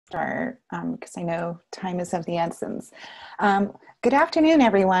start because I know time is of the essence. Good afternoon,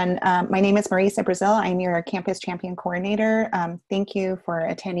 everyone. My name is Marisa Brazil. I'm your Campus Champion Coordinator. Thank you for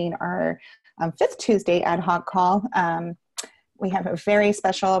attending our fifth Tuesday ad hoc call. We have a very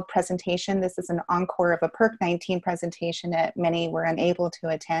special presentation. This is an encore of a PERC 19 presentation that many were unable to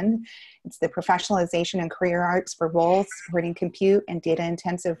attend. It's the Professionalization and Career Arcs for Roles Supporting Compute and Data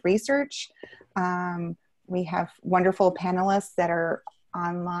Intensive Research. We have wonderful panelists that are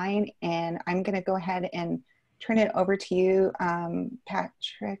online, and I'm going to go ahead and turn it over to you,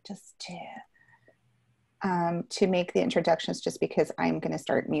 Patrick, just to make the introductions, just because I'm going to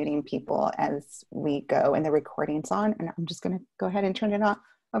start muting people as we go and the recording's on, and I'm just going to go ahead and turn it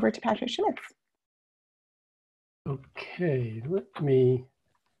over to Patrick Schmitz. Okay, let me,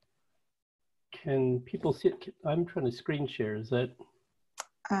 can people see it? I'm trying to screen share, is that?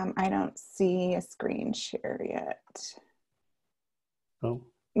 I don't see a screen share yet. Oh.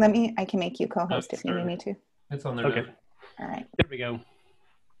 I can make you co-host if you need me to. It's on there. Okay. Now. All right. There we go.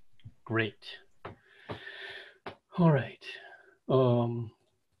 Great. All right.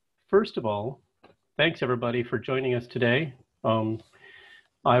 First of all, thanks everybody for joining us today.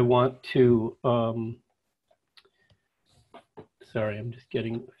 I want to, sorry, I'm just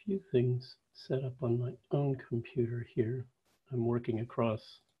getting a few things set up on my own computer here. I'm working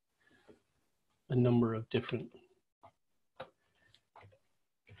across a number of different.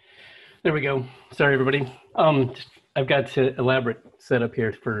 There we go. Sorry, everybody. I've got an elaborate setup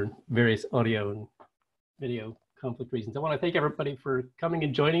here for various audio and video conflict reasons. I want to thank everybody for coming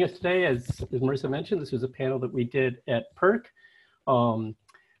and joining us today. As Marisa mentioned, this was a panel that we did at PERC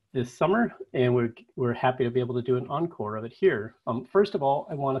this summer, and we're happy to be able to do an encore of it here. First of all,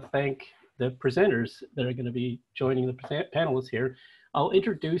 I want to thank the presenters that are going to be joining the panelists here. I'll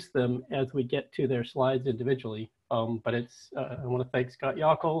introduce them as we get to their slides individually, but I want to thank Scott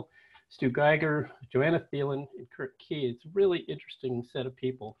Yockel, Stu Geiger, Joanna Thielen, and Kurt Key. It's a really interesting set of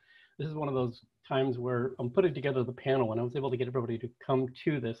people. This is one of those times where I'm putting together the panel. When I was able to get everybody to come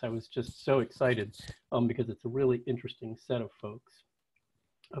to this, I was just so excited because it's a really interesting set of folks.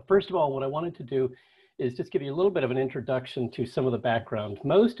 First of all, what I wanted to do is just give you a little bit of an introduction to some of the background.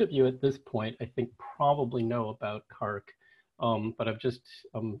 Most of you at this point, I think, probably know about CARC, but I've just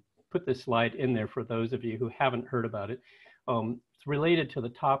put this slide in there for those of you who haven't heard about it. It's related to the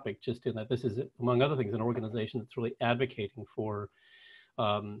topic, just in that this is, among other things, an organization that's really advocating for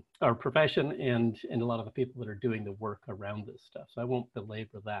our profession and a lot of the people that are doing the work around this stuff. So I won't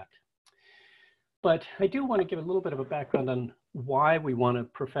belabor that. But I do want to give a little bit of a background on why we want to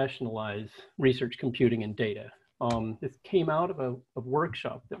professionalize research computing and data. This came out of a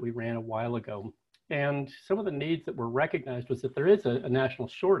workshop that we ran a while ago. And some of the needs that were recognized was that there is a national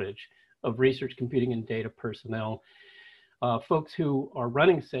shortage of research computing and data personnel. Folks who are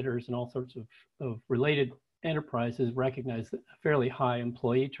running centers and all sorts of related enterprises recognize a fairly high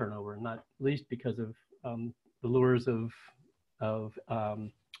employee turnover, not least because of the lures of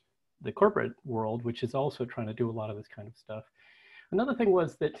the corporate world, which is also trying to do a lot of this kind of stuff. Another thing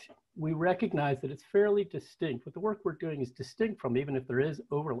was that we recognize that it's fairly distinct. What the work we're doing is distinct from, even if there is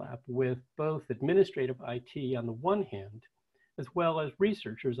overlap, with both administrative IT on the one hand, as well as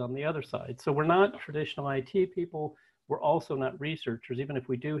researchers on the other side. So we're not traditional IT people. We're also not researchers, even if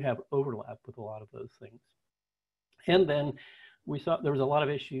we do have overlap with a lot of those things. And then we saw there was a lot of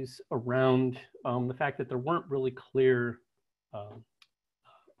issues around the fact that there weren't really clear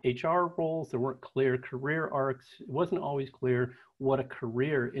HR roles, there weren't clear career arcs. It wasn't always clear what a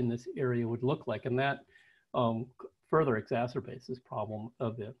career in this area would look like. And that further exacerbates this problem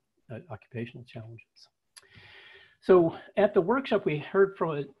of the occupational challenges. So at the workshop, we heard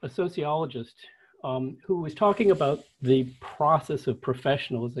from a sociologist who was talking about the process of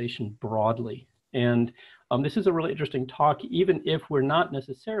professionalization broadly. And this is a really interesting talk, even if we're not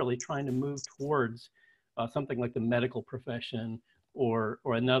necessarily trying to move towards something like the medical profession or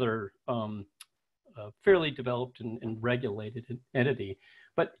another fairly developed and regulated entity.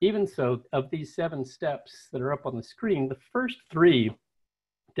 But even so, of these 7 steps that are up on the screen, the first 3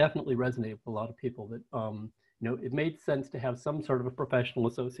 definitely resonate with a lot of people. That you know, it made sense to have some sort of a professional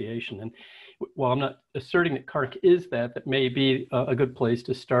association. And while I'm not asserting that CARC is that, that may be a good place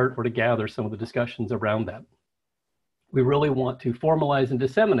to start or to gather some of the discussions around that. We really want to formalize and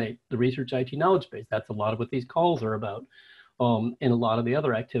disseminate the research IT knowledge base. That's a lot of what these calls are about. And a lot of the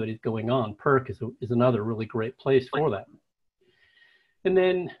other activities going on. PERC is another really great place for that. And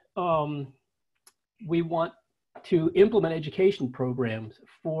then we want to implement education programs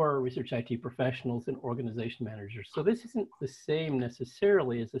for research IT professionals and organization managers. So this isn't the same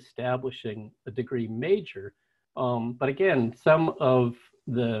necessarily as establishing a degree major, but again, some of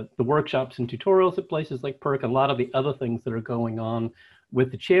the workshops and tutorials at places like PERC, a lot of the other things that are going on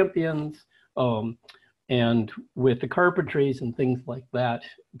with the champions and with the carpentries and things like that,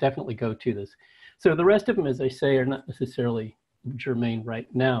 definitely go to this. So the rest of them, as I say, are not necessarily germane right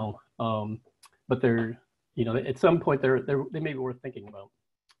now, but they're, you know, at some point they may be worth thinking about.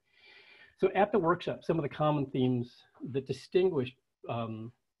 So at the workshop, some of the common themes that distinguish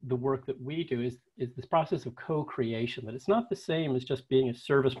the work that we do is this process of co-creation, that it's not the same as just being a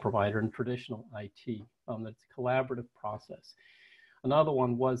service provider in traditional IT, that it's a collaborative process. Another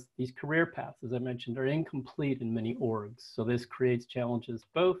one was these career paths, as I mentioned, are incomplete in many orgs. So this creates challenges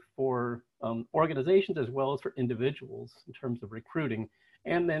both for organizations as well as for individuals in terms of recruiting,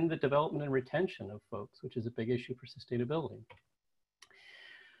 and then the development and retention of folks, which is a big issue for sustainability.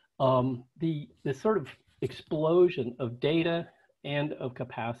 The sort of explosion of data and of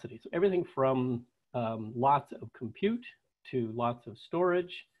capacity. So everything from lots of compute to lots of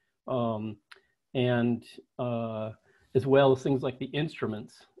storage, and as well as things like the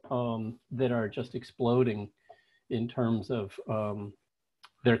instruments that are just exploding in terms of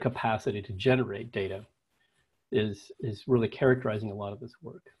their capacity to generate data is really characterizing a lot of this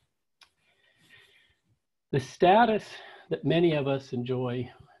work. The status that many of us enjoy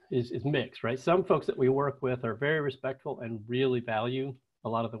is mixed, right? Some folks that we work with are very respectful and really value a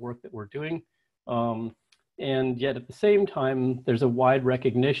lot of the work that we're doing. And yet at the same time, there's a wide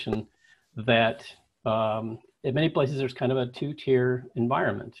recognition that in many places there's kind of a two-tier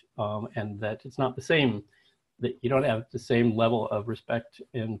environment, and that it's not the same, that you don't have the same level of respect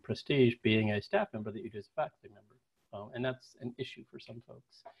and prestige being a staff member that you do as a faculty member. And that's an issue for some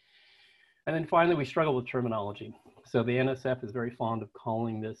folks. And then finally, we struggle with terminology. So the NSF is very fond of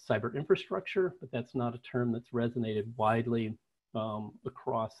calling this cyber infrastructure, but that's not a term that's resonated widely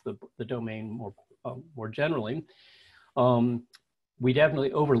across the domain more generally. We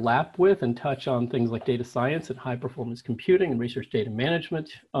definitely overlap with and touch on things like data science and high performance computing and research data management.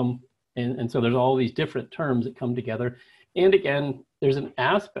 And so there's all these different terms that come together. And again, there's an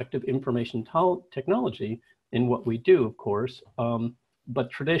aspect of information technology in what we do, of course.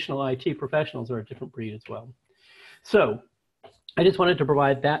 But traditional IT professionals are a different breed as well. So I just wanted to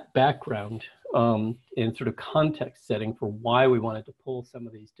provide that background and sort of context setting for why we wanted to pull some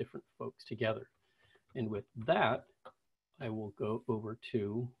of these different folks together. And with that, I will go over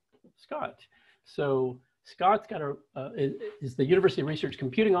to Scott. So Scott's got is the University Research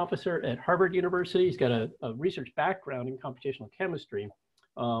Computing Officer at Harvard University. He's got a research background in computational chemistry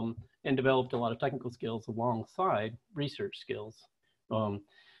and developed a lot of technical skills alongside research skills.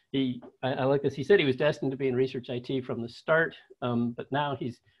 I like this. He said he was destined to be in research IT from the start, but now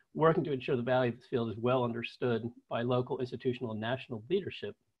he's working to ensure the value of this field is well understood by local, institutional, and national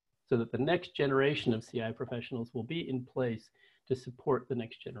leadership so that the next generation of CI professionals will be in place to support the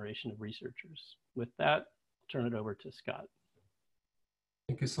next generation of researchers. With that, I'll turn it over to Scott.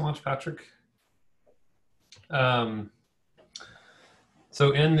 Thank you so much, Patrick. So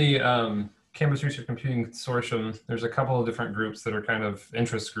in the Campus Research Computing Consortium, there's a couple of different groups that are kind of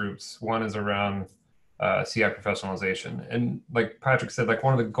interest groups. One is around CI professionalization. And like Patrick said, like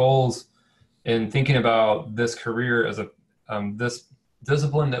one of the goals in thinking about this career as this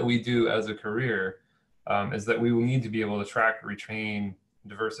discipline that we do as a career is that we will need to be able to attract, retrain,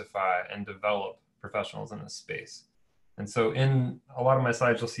 diversify, and develop professionals in this space. And so in a lot of my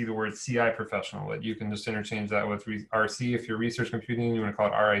slides, you'll see the word CI professional, but you can just interchange that with RC if you're research computing, you want to call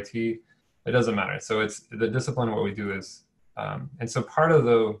it RIT. It doesn't matter. So it's the discipline of what we do is, and so part of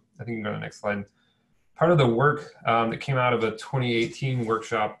the, I think you can go to the next slide. Part of the work that came out of a 2018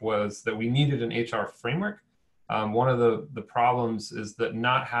 workshop was that we needed an HR framework. One of the problems is that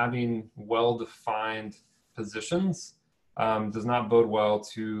not having well-defined positions does not bode well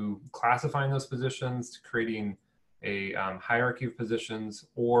to classifying those positions, to creating a hierarchy of positions,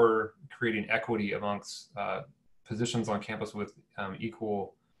 or creating equity amongst positions on campus with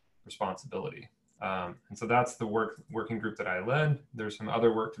equal responsibility. And so that's the working group that I led. There's some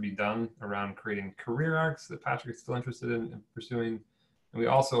other work to be done around creating career arcs that Patrick is still interested in pursuing. And we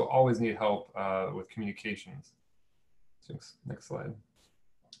also always need help with communications. So next slide.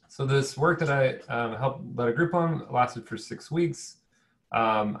 So this work that I helped led a group on lasted for 6 weeks.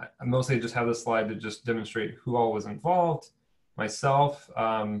 I mostly just have this slide to just demonstrate who all was involved. Myself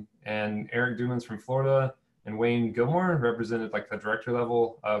and Eric Dumans from Florida and Wayne Gilmore represented like the director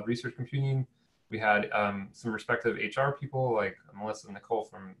level of research computing. We had some respective HR people like Melissa and Nicole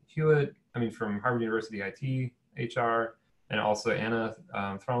from from Harvard University IT, HR, and also Anna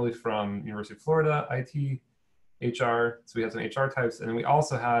Thromley from University of Florida IT, HR. So we had some HR types. And then we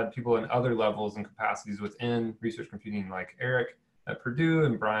also had people in other levels and capacities within research computing like Eric at Purdue,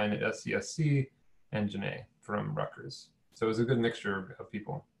 and Brian at SCSC, and Janae from Rutgers. So it was a good mixture of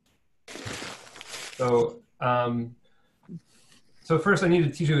people. So, so first I need to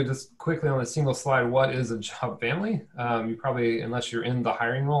teach you just quickly on a single slide, what is a job family? You probably, unless you're in the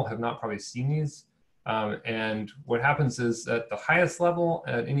hiring role, have not probably seen these. And what happens is at the highest level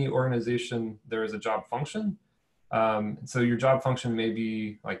at any organization, there is a job function. So your job function may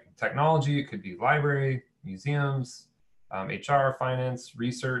be like technology, it could be library, museums, HR, finance,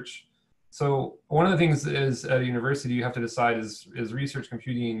 research. So one of the things is at a university you have to decide is research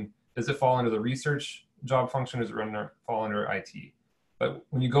computing, does it fall under the research job function or does it fall under IT? But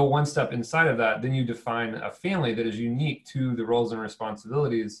when you go one step inside of that, then you define a family that is unique to the roles and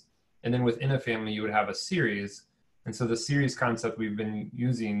responsibilities. And then within a family, you would have a series. And so the series concept we've been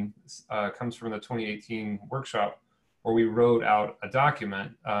using comes from the 2018 workshop where we wrote out a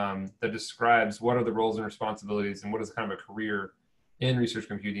document that describes what are the roles and responsibilities and what is kind of a career in research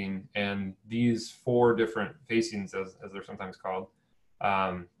computing. And these 4 different facings, as they're sometimes called,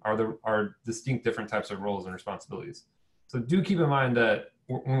 are distinct different types of roles and responsibilities. So do keep in mind that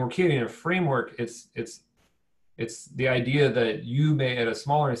when we're creating a framework, it's the idea that you may at a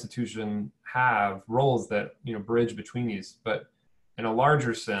smaller institution have roles that bridge between these, but in a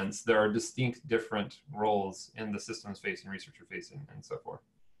larger sense, there are distinct different roles in the systems facing, researcher facing, and so forth.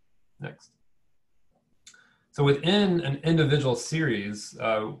 Next. So within an individual series,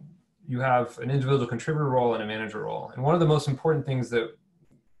 you have an individual contributor role and a manager role. And one of the most important things that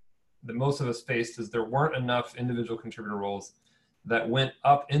most of us faced is there weren't enough individual contributor roles that went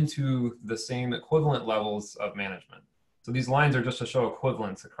up into the same equivalent levels of management. So these lines are just to show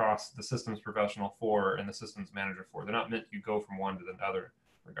equivalence across the systems professional 4 and the systems manager 4. They're not meant to go from one to the other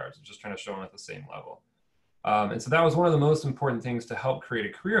regards. It's just trying to show them at the same level. And so that was one of the most important things to help create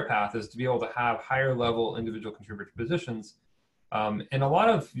a career path, is to be able to have higher level individual contributor positions. And a lot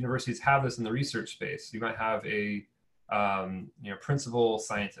of universities have this in the research space. You might have a principal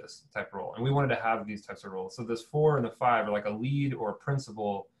scientist type role. And we wanted to have these types of roles. So this 4 and the 5 are like a lead or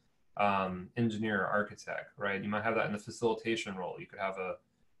principal engineer or architect, right? You might have that in the facilitation role. You could have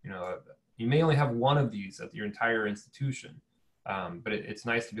you may only have one of these at your entire institution, but it's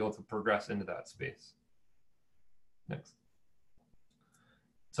nice to be able to progress into that space. Next.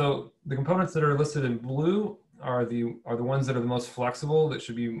 So the components that are listed in blue are the ones that are the most flexible, that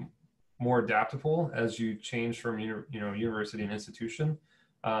should be more adaptable as you change from university and institution.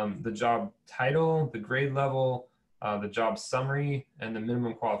 The job title, the grade level, the job summary, and the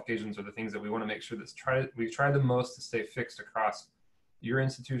minimum qualifications are the things that we want to make sure we've tried the most to stay fixed across your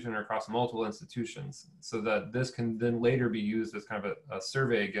institution or across multiple institutions, so that this can then later be used as kind of a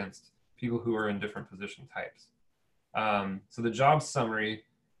survey against people who are in different position types. So the job summary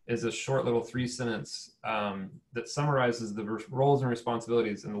is a short little 3-sentence that summarizes the roles and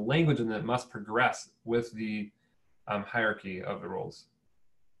responsibilities, and the language in that must progress with the hierarchy of the roles.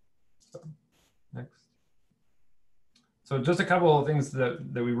 So, next. So just a couple of things that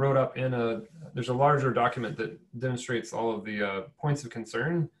we wrote up there's a larger document that demonstrates all of the points of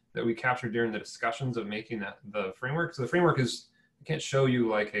concern that we captured during the discussions of making the framework. So the framework I can't show you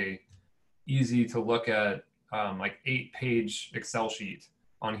like a easy to look at like 8-page Excel sheet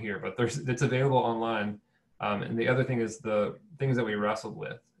on here, but it's available online. And the other thing is the things that we wrestled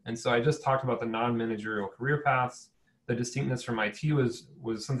with. And so I just talked about the non-managerial career paths. The distinctness from IT was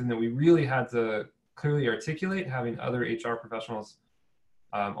something that we really had to clearly articulate, having other HR professionals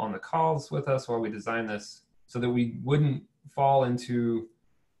on the calls with us while we designed this, so that we wouldn't fall into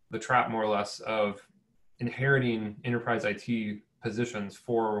the trap, more or less, of inheriting enterprise IT positions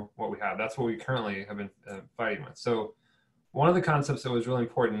for what we have. That's what we currently have been fighting with. So one of the concepts that was really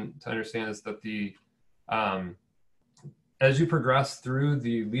important to understand is that as you progress through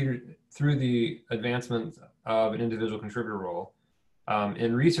the advancement of an individual contributor role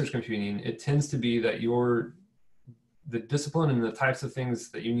in research computing, it tends to be that the discipline and the types of things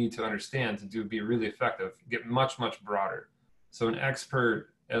that you need to understand to be really effective get much, much broader. So an expert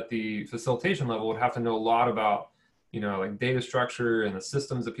at the facilitation level would have to know a lot about like data structure and the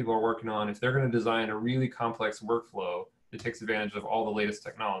systems that people are working on. If they're going to design a really complex workflow that takes advantage of all the latest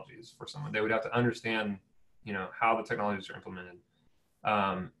technologies for someone, they would have to understand, how the technologies are implemented.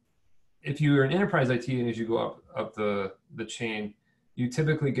 If you are in enterprise IT and as you go up the chain, you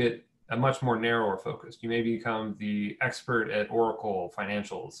typically get a much more narrower focus. You may become the expert at Oracle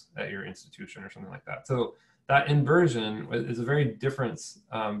financials at your institution or something like that. So that inversion is a very different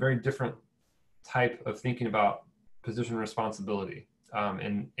type of thinking about position responsibility.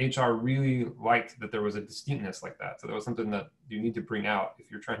 And HR really liked that there was a distinctness like that. So that was something that you need to bring out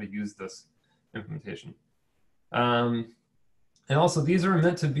if you're trying to use this implementation. And And also these are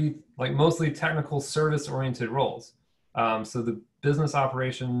meant to be like mostly technical service-oriented roles. So the business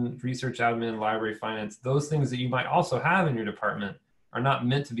operation, research admin, library finance, those things that you might also have in your department are not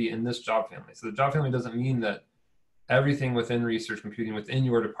meant to be in this job family. So the job family doesn't mean that everything within research computing within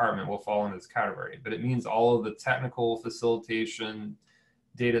your department will fall into this category, but it means all of the technical facilitation,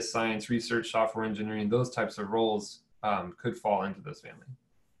 data science, research, software engineering, those types of roles could fall into this family.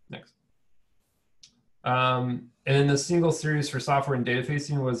 Next. And then the single series for software and data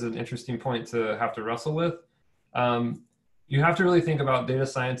facing was an interesting point to have to wrestle with. You have to really think about data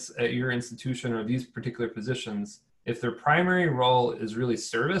science at your institution or these particular positions. If their primary role is really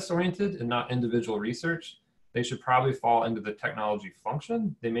service oriented and not individual research, they should probably fall into the technology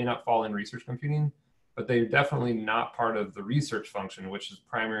function. They may not fall in research computing, but they're definitely not part of the research function, which is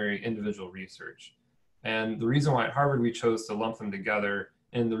primary individual research. And the reason why at Harvard we chose to lump them together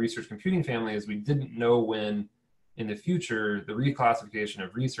in the research computing family is we didn't know when in the future the reclassification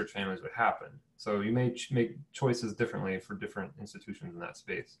of research families would happen. So you may make choices differently for different institutions in that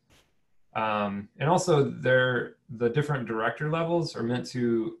space. And also the different director levels are meant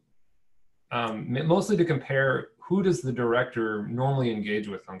to mostly to compare who does the director normally engage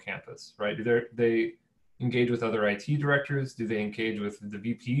with on campus, right? Do they engage with other IT directors? Do they engage with the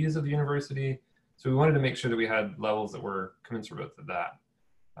VPs of the university? So we wanted to make sure that we had levels that were commensurate with that.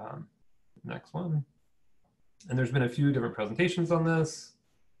 Next one. And there's been a few different presentations on this.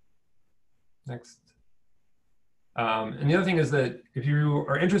 Next. And the other thing is that if you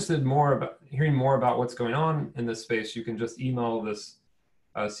are interested hearing more about what's going on in this space, you can just email this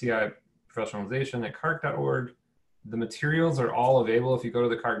CI Professionalization at carc.org. The materials are all available. If you go to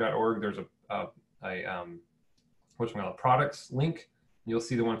the carc.org, there's a products link. You'll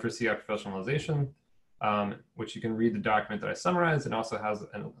see the one for CI Professionalization, which you can read the document that I summarized, and also has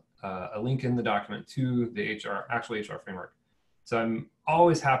a link in the document to the actual HR framework. So I'm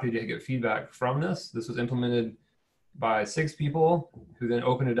always happy to get feedback from this. This was implemented by 6 people who then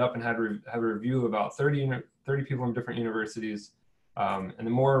opened it up and had a review of about 30 people from different universities. And the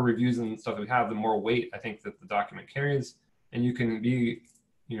more reviews and stuff we have, the more weight I think that the document carries. And you can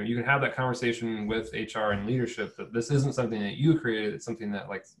you can have that conversation with HR and leadership that this isn't something that you created, it's something that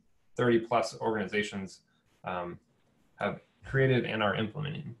like 30 plus organizations have created and are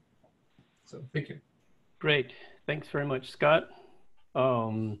implementing. So thank you. Great, thanks very much, Scott.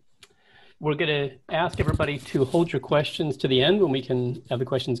 We're going to ask everybody to hold your questions to the end when we can have the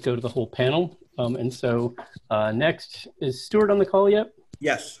questions go to the whole panel. And so next, is Stuart on the call yet?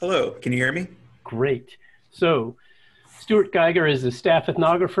 Yes, hello, can you hear me? Great. So Stuart Geiger is a staff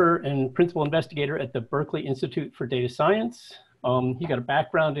ethnographer and principal investigator at the Berkeley Institute for Data Science. He got a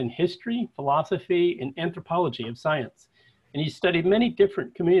background in history, philosophy, and anthropology of science. And he studied many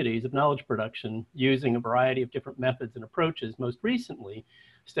different communities of knowledge production using a variety of different methods and approaches, most recently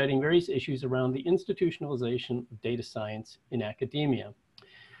studying various issues around the institutionalization of data science in academia.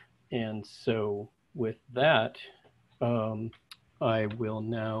 And so with that, I will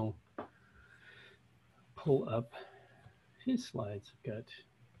now pull up his slides. I've got a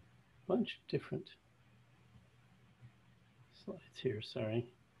bunch of different slides here,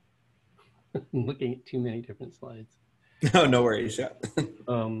 sorry. I'm looking at too many different slides. No, no worries, yeah.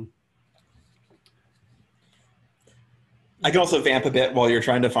 I can also vamp a bit while you're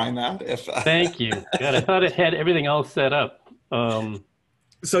trying to find that. Thank you. God, I thought it had everything all set up.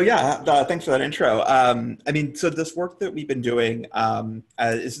 So yeah, thanks for that intro. I mean, so this work that we've been doing,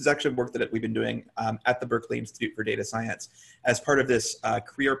 this is actually work that we've been doing at the Berkeley Institute for Data Science as part of this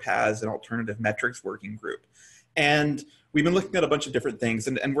career paths and alternative metrics working group. And we've been looking at a bunch of different things,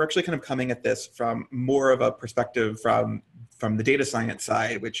 and we're actually kind of coming at this from more of a perspective from the data science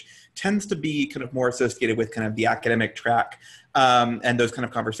side, which tends to be kind of more associated with kind of the academic track and those kind of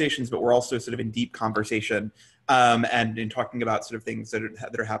conversations, but we're also sort of in deep conversation and in talking about sort of things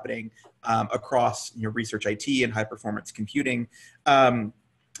that are happening across research IT and high performance computing.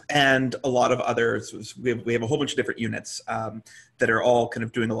 And a lot of others. We have a whole bunch of different units that are all kind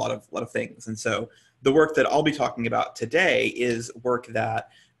of doing a lot of things. And so the work that I'll be talking about today is work that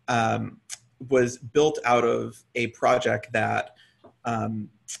was built out of a project that,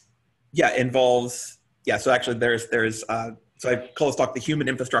 involves, so actually so I call this talk the human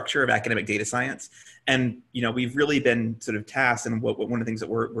infrastructure of academic data science. And, we've really been sort of tasked, and one of the things that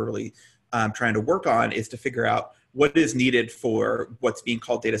we're really trying to work on is to figure out what is needed for what's being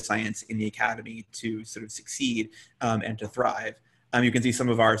called data science in the academy to sort of succeed and to thrive. You can see some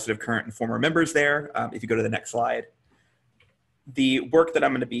of our sort of current and former members there. If you go to the next slide. The work that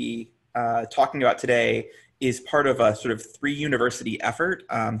I'm going to be talking about today is part of a sort of 3-university effort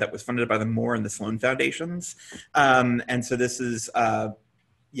that was funded by the Moore and the Sloan Foundations. And so this is, so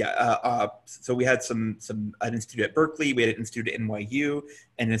we had an institute at Berkeley, we had an institute at NYU,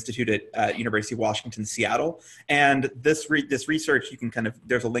 and an institute at University of Washington, Seattle. And this research, you can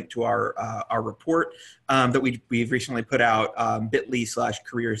there's a link to our report that we've recently put out,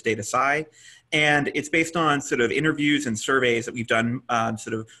 bit.ly/careers data sci. And it's based on sort of interviews and surveys that we've done,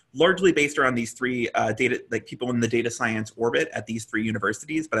 sort of largely based around these 3 people in the data science orbit at these 3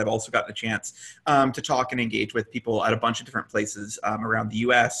 universities. But I've also gotten a chance to talk and engage with people at a bunch of different places around the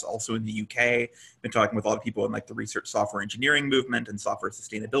US, also in the UK. Been talking with a lot of people in like the research software engineering movement and software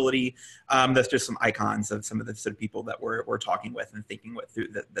sustainability. That's just some icons of some of the sort of people that we're talking with and thinking with through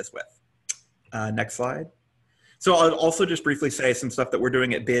this with. Next slide. So I'll also just briefly say some stuff that we're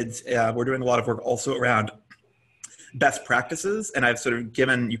doing at BIDS. We're doing a lot of work also around best practices, and I've sort of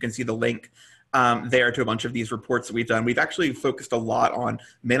given, you can see the link there to a bunch of these reports that we've done. We've actually focused a lot on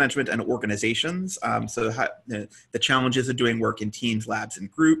management and organizations. The challenges of doing work in teams, labs,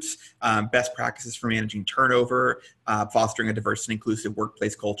 and groups, best practices for managing turnover, fostering a diverse and inclusive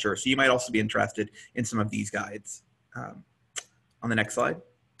workplace culture. So you might also be interested in some of these guides. On the next slide.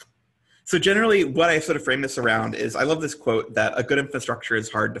 So generally, what I sort of frame this around is, I love this quote that a good infrastructure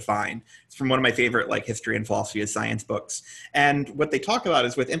is hard to find. It's from one of my favorite like history and philosophy of science books. And what they talk about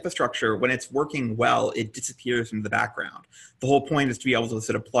is with infrastructure, when it's working well, it disappears into the background. The whole point is to be able to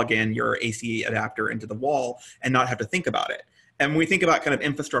sort of plug in your AC adapter into the wall and not have to think about it. And when we think about kind of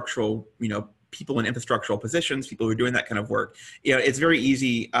infrastructural, people in infrastructural positions, people who are doing that kind of work, it's very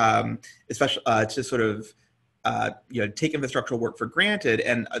easy, especially to sort of take infrastructural work for granted,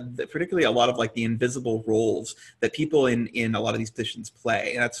 and particularly a lot of like the invisible roles that people in a lot of these positions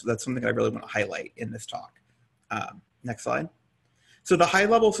play. And that's something I really want to highlight in this talk. Next slide. So the high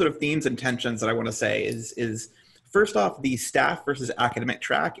level sort of themes and tensions that I want to say is first off, the staff versus academic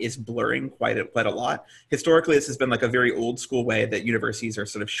track is blurring quite a lot. Historically, this has been like a very old school way that universities are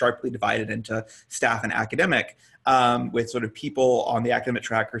sort of sharply divided into staff and academic, with sort of people on the academic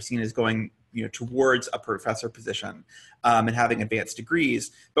track are seen as going towards a professor position and having advanced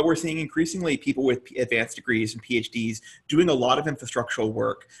degrees. But we're seeing increasingly people with advanced degrees and PhDs doing a lot of infrastructural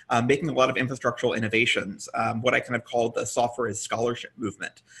work, making a lot of infrastructural innovations, what I kind of call the software as scholarship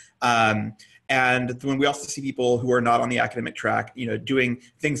movement. And when we also see people who are not on the academic track, doing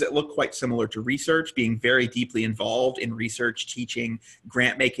things that look quite similar to research, being very deeply involved in research, teaching,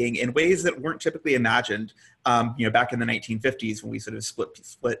 grant making in ways that weren't typically imagined, back in the 1950s when we sort of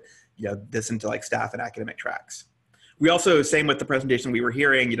split this into like staff and academic tracks. We also, same with the presentation we were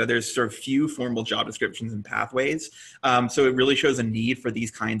hearing, there's sort of few formal job descriptions and pathways. So it really shows a need for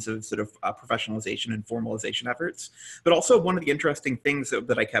these kinds of sort of professionalization and formalization efforts. But also one of the interesting things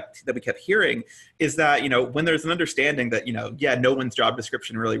that we kept hearing is that, when there's an understanding that, no one's job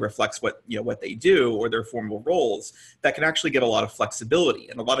description really reflects what they do or their formal roles, that can actually give a lot of flexibility.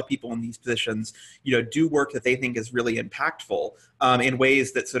 And a lot of people in these positions, do work that they think is really impactful in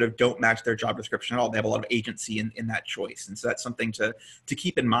ways that sort of don't match their job description at all. They have a lot of agency in that choice. And so that's something to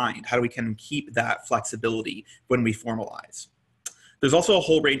keep in mind. How do we can keep that flexibility when we formalize? There's also a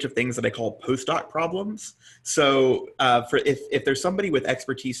whole range of things that I call postdoc problems. So if there's somebody with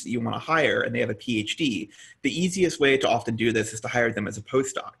expertise that you want to hire and they have a PhD, the easiest way to often do this is to hire them as a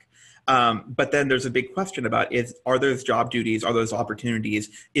postdoc. But then there's a big question about are those job duties, are those opportunities,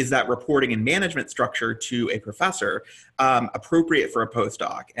 is that reporting and management structure to a professor appropriate for a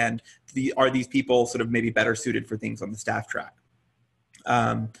postdoc? And are these people sort of maybe better suited for things on the staff track?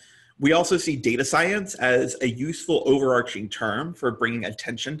 We also see data science as a useful overarching term for bringing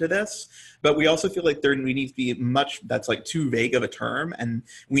attention to this, but we also feel like we need to be that's like too vague of a term, and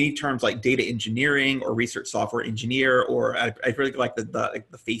we need terms like data engineering or research software engineer, or I really like the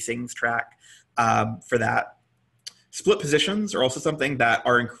facings track for that. Split positions are also something that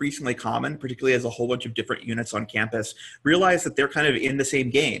are increasingly common, particularly as a whole bunch of different units on campus realize that they're kind of in the same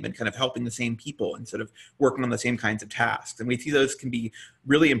game and kind of helping the same people and sort of working on the same kinds of tasks. And we see those can be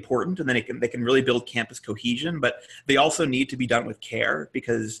really important, and then they can really build campus cohesion, but they also need to be done with care,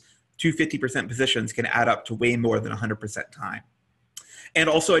 because 50% positions can add up to way more than 100% time. And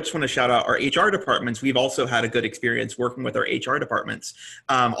also, I just want to shout out our HR departments. We've also had a good experience working with our HR departments.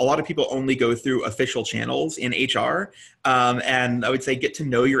 A lot of people only go through official channels in HR. And I would say get to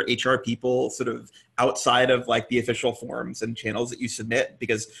know your HR people sort of outside of like the official forms and channels that you submit,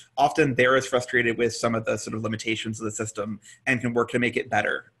 because often they're as frustrated with some of the sort of limitations of the system and can work to make it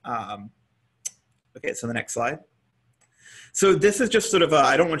better. Okay, so the next slide. So this is just sort of,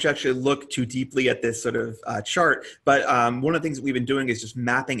 I don't want you to actually look too deeply at this sort of chart, but one of the things that we've been doing is just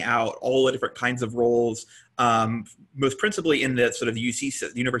mapping out all the different kinds of roles most principally in the sort of UC,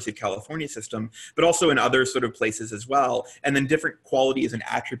 the University of California system, but also in other sort of places as well. And then different qualities and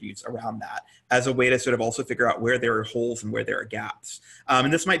attributes around that as a way to sort of also figure out where there are holes and where there are gaps.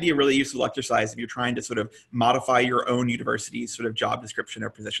 And this might be a really useful exercise if you're trying to sort of modify your own university's sort of job description or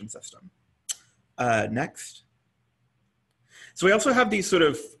position system. Next. So we also have these sort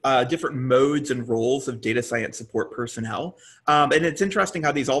of different modes and roles of data science support personnel. And it's interesting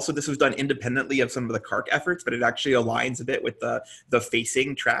how this was done independently of some of the CARC efforts, but it actually aligns a bit with the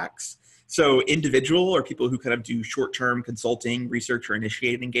facing tracks. So individual or people who kind of do short-term consulting, researcher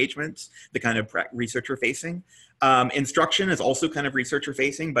initiated engagements, the kind of researcher facing. Instruction is also kind of researcher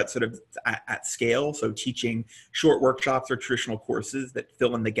facing, but sort of at scale. So teaching short workshops or traditional courses that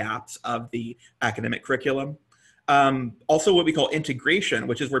fill in the gaps of the academic curriculum. Also what we call integration,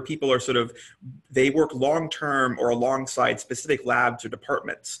 which is where people are they work long-term or alongside specific labs or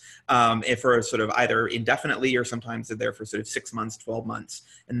departments for sort of either indefinitely or sometimes they're there for sort of 6 months, 12 months,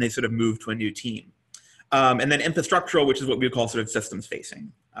 and they sort of move to a new team. And then infrastructural, which is what we would call sort of systems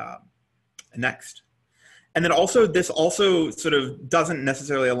facing. Next. And then also, this also sort of doesn't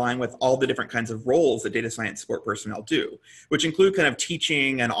necessarily align with all the different kinds of roles that data science support personnel do, which include kind of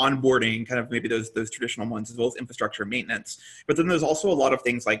teaching and onboarding, kind of maybe those traditional ones, as well as infrastructure maintenance. But then there's also a lot of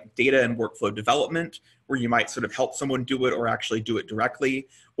things like data and workflow development, where you might sort of help someone do it or actually do it directly,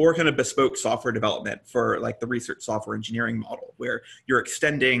 or kind of bespoke software development for like the research software engineering model, where you're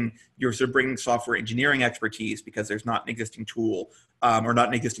sort of bringing software engineering expertise because there's not an existing tool or not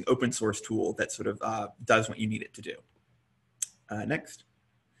an existing open source tool that sort of does what you need it to do. Next.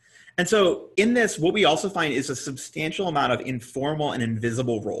 And so in this, what we also find is a substantial amount of informal and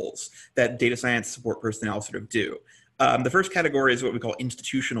invisible roles that data science support personnel sort of do. The first category is what we call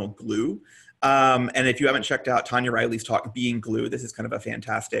institutional glue. And if you haven't checked out Tanya Riley's talk, Being Glue, this is kind of a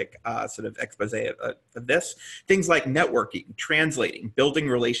fantastic sort of expose of this. Things like networking, translating, building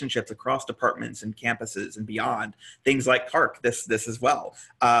relationships across departments and campuses and beyond. Things like CARC, this as well,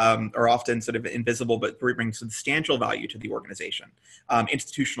 are often sort of invisible, but bring substantial value to the organization.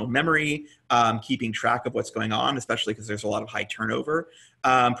 Institutional memory, keeping track of what's going on, especially because there's a lot of high turnover.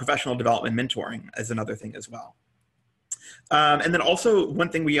 Professional development mentoring is another thing as well. And then also one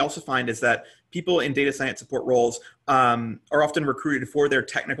thing we also find is that people in data science support roles are often recruited for their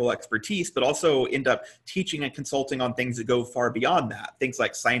technical expertise, but also end up teaching and consulting on things that go far beyond that. Things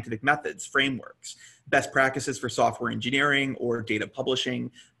like scientific methods, frameworks, best practices for software engineering or data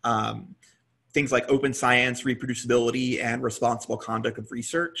publishing, things like open science, reproducibility, and responsible conduct of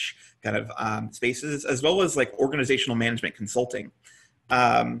research kind of spaces, as well as like organizational management consulting.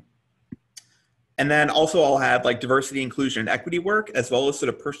 And then also I'll add like diversity, inclusion, and equity work, as well as sort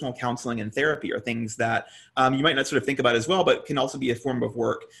of personal counseling and therapy are things that you might not sort of think about as well, but can also be a form of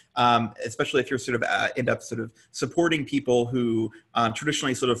work, especially if you're sort of end up sort of supporting people who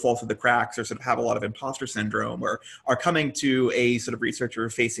traditionally sort of fall through the cracks or sort of have a lot of imposter syndrome or are coming to a sort of researcher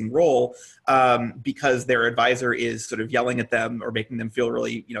facing role because their advisor is sort of yelling at them or making them feel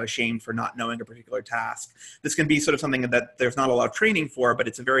really, ashamed for not knowing a particular task. This can be sort of something that there's not a lot of training for, but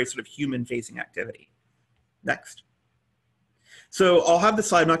it's a very sort of human facing activity. Next. So I'll have the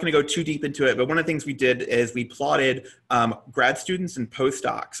slide, I'm not going to go too deep into it, but one of the things we did is we plotted grad students and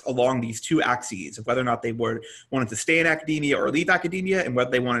postdocs along these two axes of whether or not they wanted to stay in academia or leave academia, and whether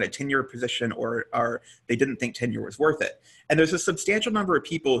they wanted a tenure position or they didn't think tenure was worth it. And there's a substantial number of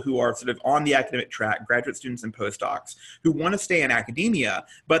people who are sort of on the academic track, graduate students and postdocs, who want to stay in academia,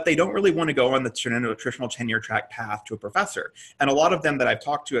 but they don't really want to go on the traditional tenure track path to a professor. And a lot of them that I've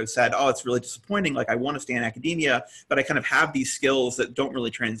talked to have said, oh, it's really disappointing. Like, I want to stay in academia, but I kind of have these skills that don't really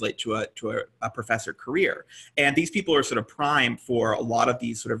translate to a professor career. And these people are sort of primed for a lot of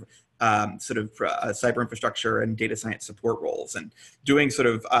these sort of cyber infrastructure and data science support roles, and doing sort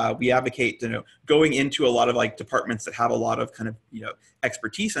of, we advocate, going into a lot of like departments that have a lot of kind of,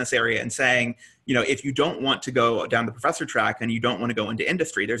 expertise in this area and saying, if you don't want to go down the professor track and you don't want to go into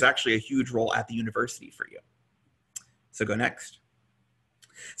industry, there's actually a huge role at the university for you. So go next.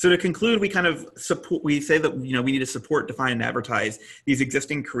 So to conclude, we kind of we say that, we need to support, define, and advertise these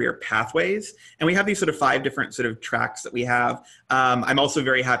existing career pathways. And we have these sort of 5 different sort of tracks that we have. I'm also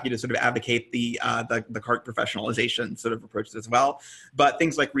very happy to sort of advocate the CARC professionalization sort of approaches as well. But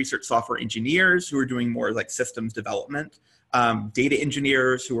things like research software engineers who are doing more like systems development, data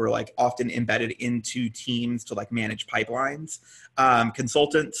engineers who are like often embedded into teams to like manage pipelines,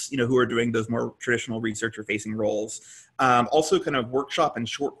 consultants, who are doing those more traditional researcher facing roles. Also kind of workshop and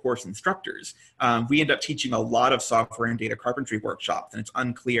short course instructors. We end up teaching a lot of software and data carpentry workshops, and it's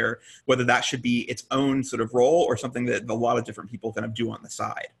unclear whether that should be its own sort of role or something that a lot of different people kind of do on the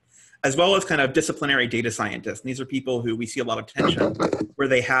side. as well as kind of disciplinary data scientists. And these are people who we see a lot of tension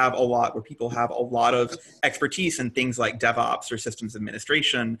where people have a lot of expertise in things like DevOps or systems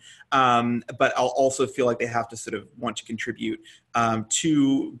administration, but I'll also feel like they have to sort of want to contribute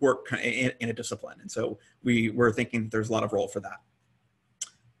to work in a discipline. And so we're thinking there's a lot of role for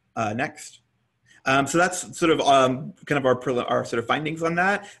that. Next. So that's sort of kind of our sort of findings on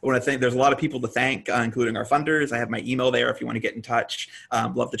that. I want to thank, there's a lot of people to thank, including our funders. I have my email there if you want to get in touch.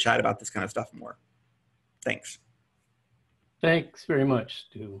 Love to chat about this kind of stuff more. Thanks. Thanks very much,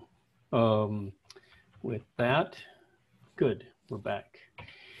 Stu. With that, good, we're back.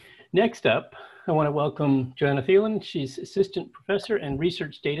 Next up, I want to welcome Joanna Thielen. She's Assistant Professor and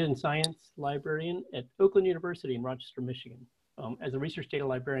Research Data and Science Librarian at Oakland University in Rochester, Michigan. As a research data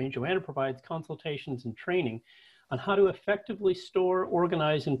librarian, Joanna provides consultations and training on how to effectively store,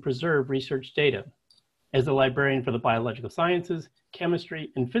 organize, and preserve research data. As the librarian for the biological sciences,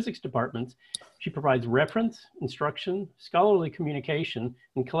 chemistry, and physics departments, she provides reference, instruction, scholarly communication,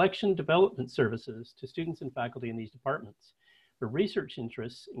 and collection development services to students and faculty in these departments. Her research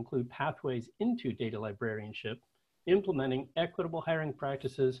interests include pathways into data librarianship, implementing equitable hiring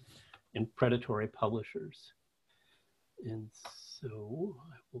practices, and predatory publishers. And so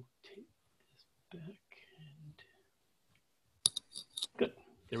I will take this back and good,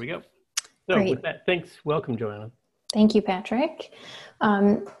 there we go. So Great. With that, thanks, welcome Joanna. Thank you, Patrick.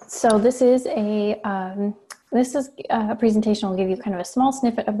 So this is a presentation. I'll give you kind of a small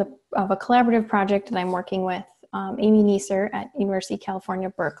snippet of a collaborative project that I'm working with Amy Neeser at University of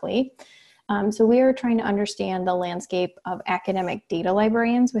California, Berkeley. So we are trying to understand the landscape of academic data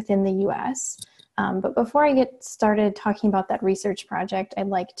librarians within the US. But before I get started talking about that research project, I'd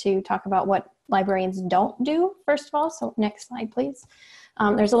like to talk about what librarians don't do, first of all. So next slide, please.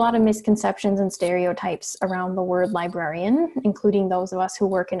 There's a lot of misconceptions and stereotypes around the word librarian, including those of us who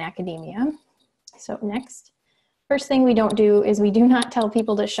work in academia. So next. First thing we don't do is we do not tell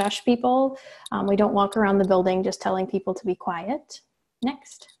people to shush people. We don't walk around the building just telling people to be quiet.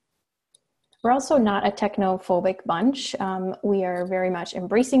 Next. We're also not a technophobic bunch. We are very much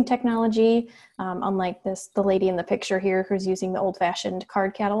embracing technology, unlike the lady in the picture here who's using the old-fashioned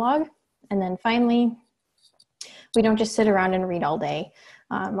card catalog. And then finally, we don't just sit around and read all day.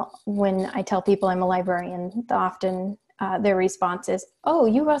 When I tell people I'm a librarian, often their response is, oh,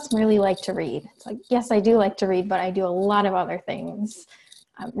 you must really like to read. It's like, yes, I do like to read, but I do a lot of other things.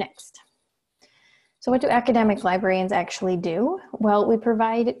 Next. So what do academic librarians actually do? Well, we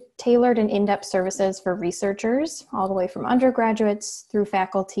provide tailored and in-depth services for researchers, all the way from undergraduates through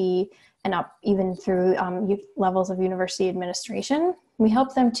faculty and up even through levels of university administration. We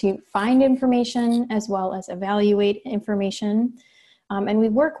help them to find information as well as evaluate information. And we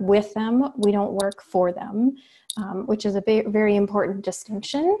work with them, we don't work for them, which is a very important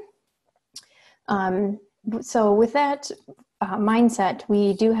distinction. So with that mindset,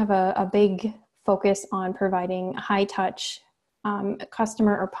 we do have a big focus on providing high-touch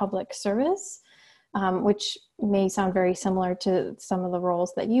customer or public service, which may sound very similar to some of the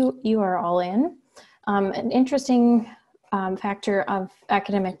roles that you are all in. An interesting factor of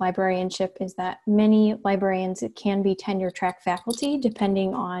academic librarianship is that many librarians can be tenure-track faculty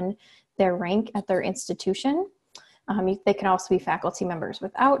depending on their rank at their institution. They can also be faculty members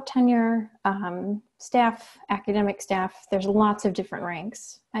without tenure, staff, academic staff. There's lots of different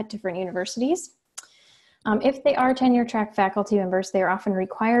ranks at different universities. If they are tenure-track faculty members, they are often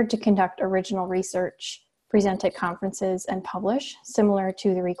required to conduct original research, present at conferences, and publish, similar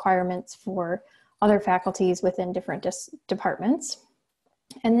to the requirements for other faculties within different departments.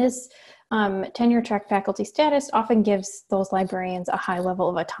 And this tenure-track faculty status often gives those librarians a high level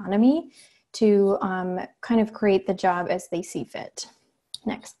of autonomy to kind of create the job as they see fit.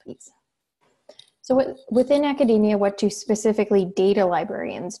 Next, please. So within academia, what do specifically data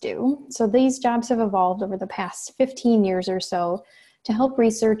librarians do? So these jobs have evolved over the past 15 years or so to help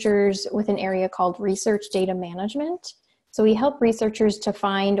researchers with an area called research data management. So we help researchers to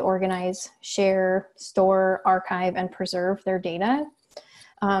find, organize, share, store, archive, and preserve their data.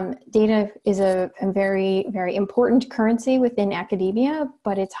 Data is a very, very important currency within academia,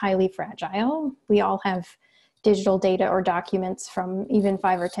 but it's highly fragile. We all have digital data or documents from even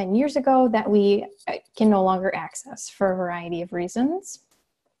 5 or 10 years ago that we can no longer access for a variety of reasons.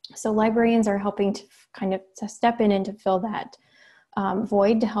 So librarians are helping to kind of step in and to fill that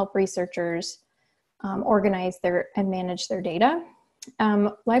void to help researchers organize and manage their data.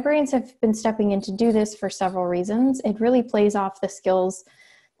 Librarians have been stepping in to do this for several reasons. It really plays off the skills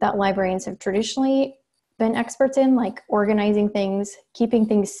that librarians have traditionally been experts in, like organizing things, keeping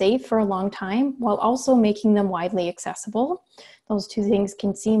things safe for a long time, while also making them widely accessible. Those two things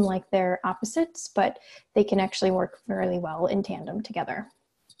can seem like they're opposites, but they can actually work really well in tandem together.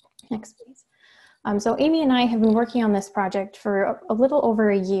 Next, please. So Amy and I have been working on this project for a little over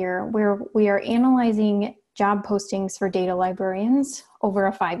a year, where we are analyzing job postings for data librarians over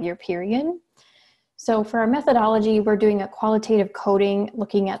a 5-year period. So for our methodology, we're doing a qualitative coding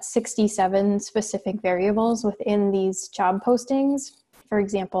looking at 67 specific variables within these job postings. For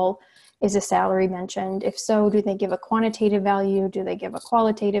example, is a salary mentioned? If so, do they give a quantitative value? Do they give a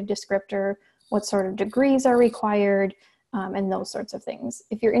qualitative descriptor? What sort of degrees are required? And those sorts of things.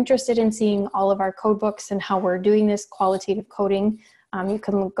 If you're interested in seeing all of our code books and how we're doing this qualitative coding, you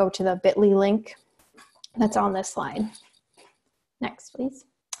can go to the bit.ly link that's on this slide. Next, please.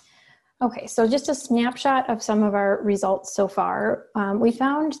 Okay, so just a snapshot of some of our results so far. We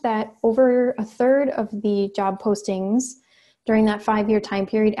found that over a third of the job postings during that 5-year time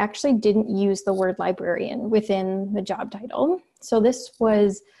period actually didn't use the word librarian within the job title. So this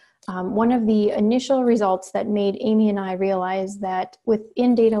was one of the initial results that made Amy and I realize that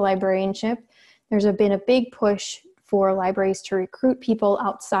within data librarianship, there's been a big push for libraries to recruit people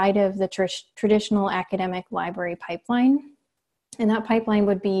outside of the traditional academic library pipeline. And that pipeline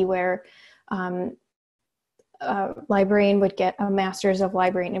would be where a librarian would get a Master's of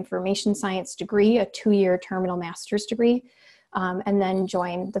Library and Information Science degree, a 2-year terminal master's degree, and then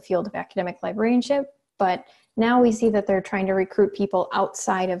join the field of academic librarianship. But now we see that they're trying to recruit people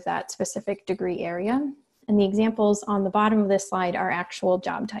outside of that specific degree area. And the examples on the bottom of this slide are actual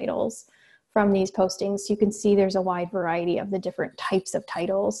job titles from these postings. You can see there's a wide variety of the different types of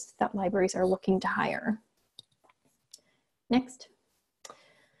titles that libraries are looking to hire. Next.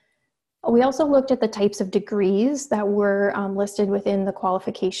 We also looked at the types of degrees that were listed within the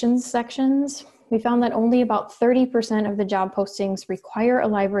qualifications sections. We found that only about 30% of the job postings require a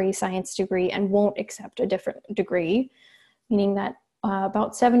library science degree and won't accept a different degree, meaning that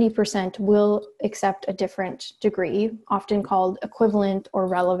about 70% will accept a different degree, often called equivalent or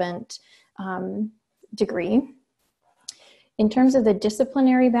relevant degree. In terms of the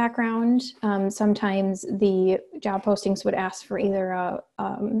disciplinary background, sometimes the job postings would ask for either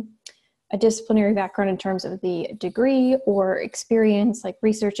a disciplinary background in terms of the degree or experience, like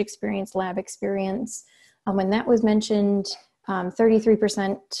research experience, lab experience. When that was mentioned,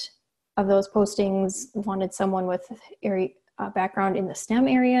 33% of those postings wanted someone with background in the STEM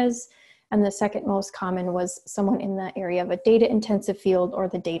areas, and the second most common was someone in the area of a data intensive field or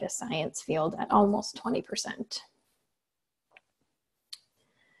the data science field at almost 20%.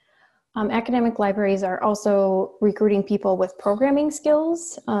 Academic libraries are also recruiting people with programming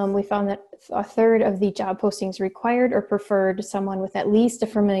skills. We found that a third of the job postings required or preferred someone with at least a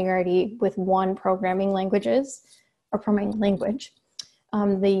familiarity with one programming language.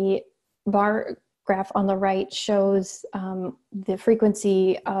 The bar graph on the right shows the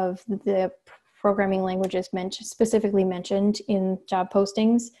frequency of the programming languages specifically mentioned in job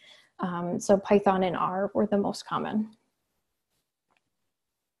postings. So Python and R were the most common.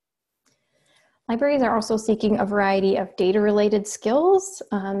 Libraries are also seeking a variety of data-related skills.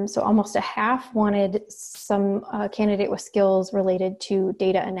 So almost a half wanted some candidate with skills related to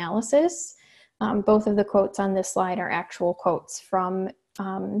data analysis. Both of the quotes on this slide are actual quotes from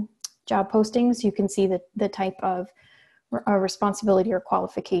job postings. You can see the type of responsibility or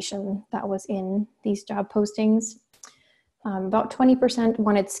qualification that was in these job postings. About 20%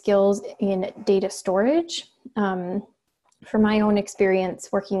 wanted skills in data storage. From my own experience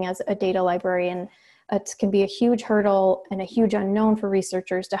working as a data librarian, it can be a huge hurdle and a huge unknown for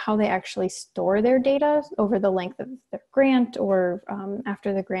researchers to how they actually store their data over the length of their grant or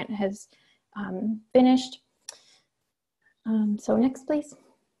after the grant has finished. So next, please.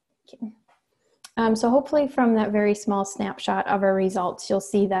 Okay. So hopefully from that very small snapshot of our results, you'll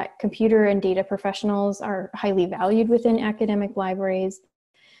see that computer and data professionals are highly valued within academic libraries.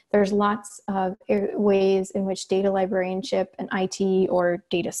 There's lots of ways in which data librarianship and IT or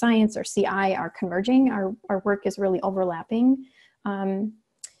data science or CI are converging. Our work is really overlapping. And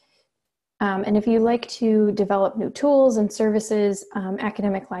if you like to develop new tools and services,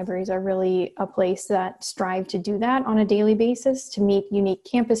 academic libraries are really a place that strive to do that on a daily basis to meet unique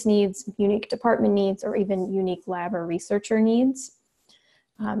campus needs, unique department needs, or even unique lab or researcher needs.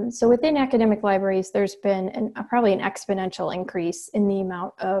 So within academic libraries, there's been probably an exponential increase in the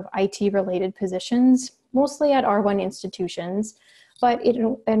amount of IT-related positions, mostly at R1 institutions, but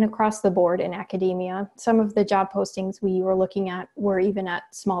and across the board in academia. Some of the job postings we were looking at were even at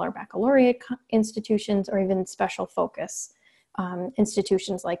smaller baccalaureate institutions or even special focus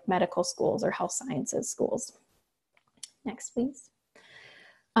institutions like medical schools or health sciences schools. Next, please.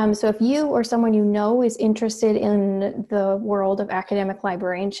 So if you or someone you know is interested in the world of academic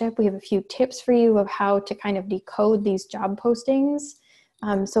librarianship, we have a few tips for you of how to kind of decode these job postings.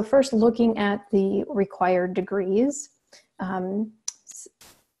 So first, looking at the required degrees.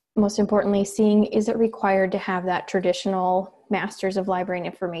 Most importantly, seeing, is it required to have that traditional Master's of Library and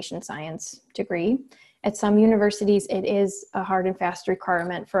Information Science degree? At some universities, it is a hard and fast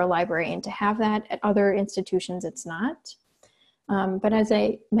requirement for a librarian to have that. At other institutions, it's not. But as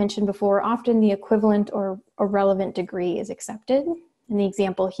I mentioned before, often the equivalent or a relevant degree is accepted. And the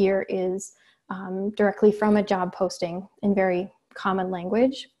example here is directly from a job posting in very common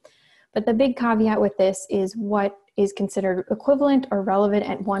language. But the big caveat with this is what is considered equivalent or relevant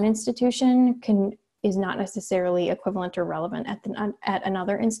at one institution is not necessarily equivalent or relevant at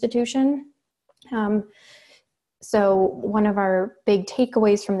another institution. So one of our big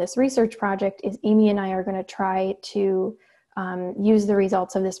takeaways from this research project is Amy and I are going to try to use the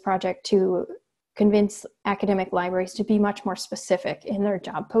results of this project to convince academic libraries to be much more specific in their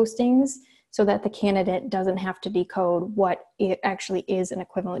job postings so that the candidate doesn't have to decode what it actually is an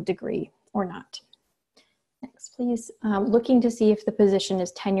equivalent degree or not. Next, please. Looking to see if the position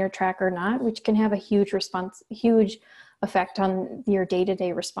is tenure track or not, which can have a huge effect on your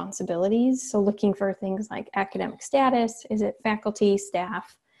day-to-day responsibilities. So looking for things like academic status, is it faculty,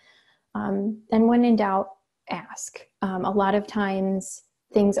 staff? And when in doubt, ask. A lot of times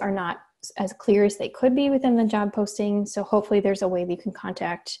things are not as clear as they could be within the job posting. So hopefully there's a way that you can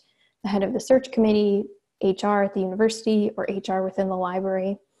contact the head of the search committee, HR at the university, or HR within the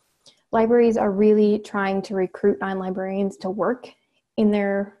library. Libraries are really trying to recruit non-librarians to work in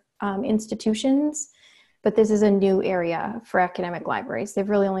their institutions, but this is a new area for academic libraries. They've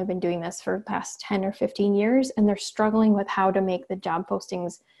really only been doing this for the past 10 or 15 years, and they're struggling with how to make the job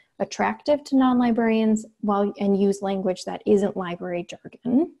postings attractive to non-librarians and use language that isn't library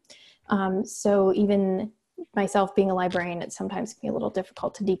jargon. So even myself being a librarian, it sometimes can be a little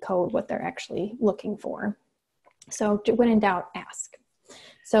difficult to decode what they're actually looking for. So when in doubt, ask.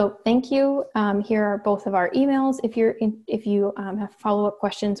 So thank you. Here are both of our emails. If you have follow-up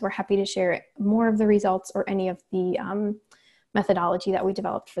questions, we're happy to share more of the results or any of the methodology that we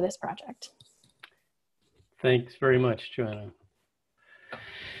developed for this project. Thanks very much, Joanna.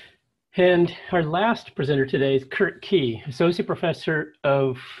 And our last presenter today is Kurt Key, Associate Professor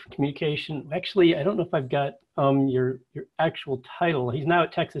of Communication. Actually, I don't know if I've got your actual title. He's now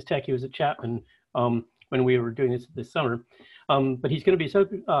at Texas Tech. He was at Chapman when we were doing this summer. But he's going to be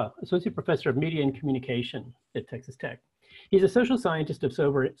Associate Professor of Media and Communication at Texas Tech. He's a social scientist of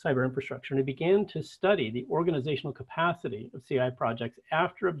cyber infrastructure, and he began to study the organizational capacity of CI projects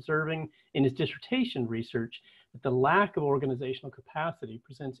after observing in his dissertation research that the lack of organizational capacity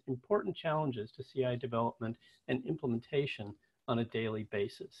presents important challenges to CI development and implementation on a daily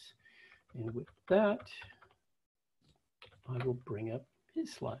basis. And with that, I will bring up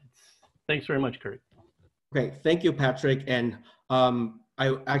his slides. Thanks very much, Kurt. Okay, thank you, Patrick. And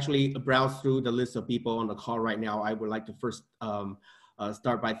I actually browsed through the list of people on the call right now. I would like to first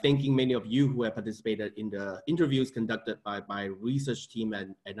start by thanking many of you who have participated in the interviews conducted by my research team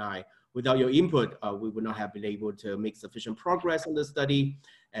and I. Without your input, we would not have been able to make sufficient progress on the study.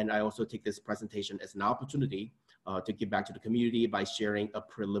 And I also take this presentation as an opportunity to give back to the community by sharing a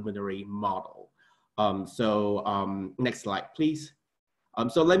preliminary model. Next slide, please.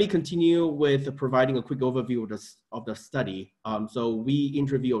 So let me continue with providing a quick overview of the study. So we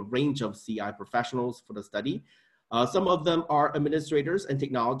interview a range of CI professionals for the study. Some of them are administrators and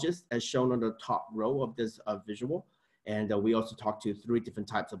technologists, as shown on the top row of this visual. And we also talked to 3 different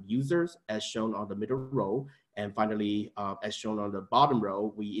types of users, as shown on the middle row. And finally, as shown on the bottom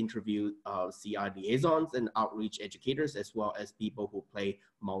row, we interviewed CI liaisons and outreach educators, as well as people who play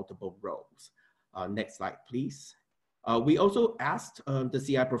multiple roles. Next slide, please. We also asked the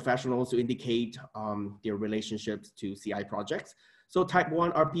CI professionals to indicate their relationships to CI projects. So type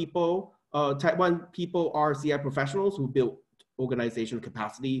 1 people are CI professionals who build organizational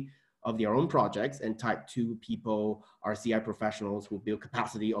capacity of their own projects, and type 2 people are CI professionals who build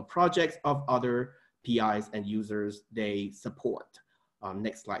capacity of projects of other PIs and users they support.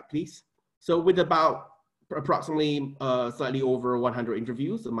 Next slide, please. So with about approximately slightly over 100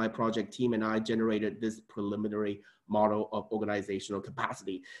 interviews, my project team and I generated this preliminary model of organizational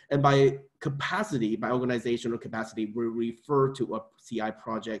capacity. And by capacity, by organizational capacity, we refer to a CI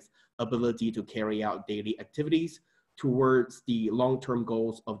project's ability to carry out daily activities towards the long-term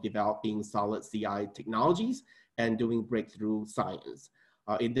goals of developing solid CI technologies and doing breakthrough science.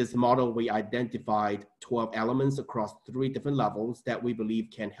 In this model, we identified 12 elements across 3 different levels that we believe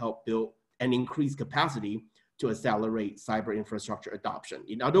can help build and increase capacity to accelerate cyber infrastructure adoption.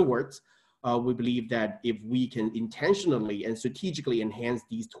 In other words, we believe that if we can intentionally and strategically enhance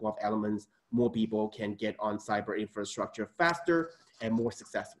these 12 elements, more people can get on cyber infrastructure faster and more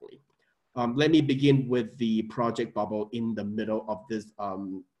successfully. Let me begin with the project bubble in the middle of this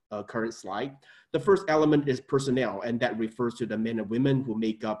current slide. The first element is personnel, and that refers to the men and women who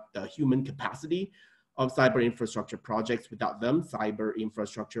make up the human capacity of cyber infrastructure projects. Without them, cyber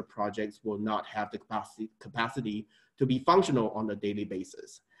infrastructure projects will not have the capacity to be functional on a daily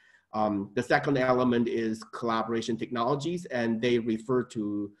basis. The second element is collaboration technologies, and they refer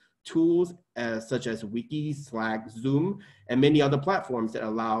to tools such as Wiki, Slack, Zoom, and many other platforms that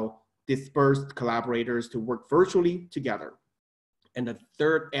allow dispersed collaborators to work virtually together. And the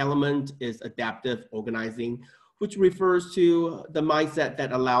third element is adaptive organizing, which refers to the mindset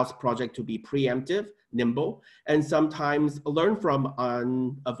that allows project to be preemptive, nimble, and sometimes learn from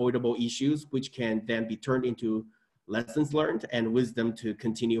unavoidable issues, which can then be turned into lessons learned and wisdom to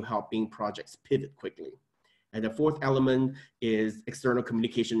continue helping projects pivot quickly. And the fourth element is external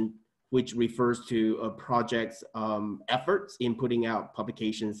communication, which refers to a project's efforts in putting out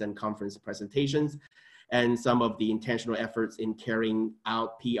publications and conference presentations, and some of the intentional efforts in carrying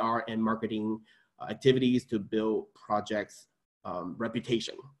out PR and marketing activities to build projects'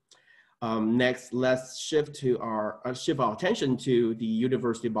 reputation. Next, let's shift our attention to the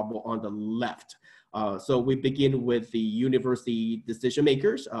university bubble on the left. So we begin with the university decision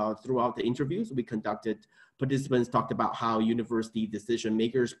makers. Throughout the interviews we conducted, participants talked about how university decision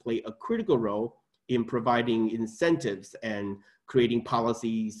makers play a critical role in providing incentives and creating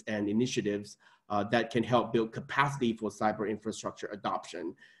policies and initiatives that can help build capacity for cyber infrastructure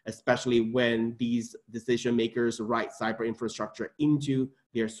adoption, especially when these decision makers write cyber infrastructure into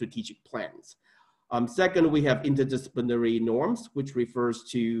their strategic plans. Second, we have interdisciplinary norms, which refers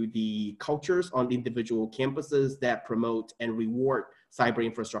to the cultures on individual campuses that promote and reward cyber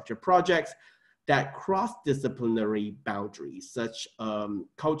infrastructure projects that cross disciplinary boundaries. Such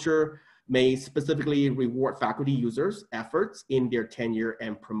culture may specifically reward faculty users' efforts in their tenure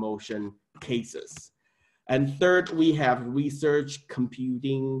and promotion cases. And third, we have research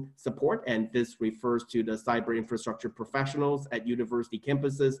computing support, and this refers to the cyber infrastructure professionals at university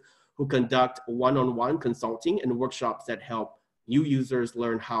campuses who conduct one-on-one consulting and workshops that help new users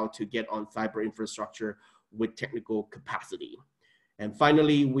learn how to get on cyber infrastructure with technical capacity. And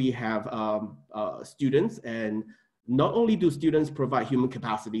finally, we have students, and not only do students provide human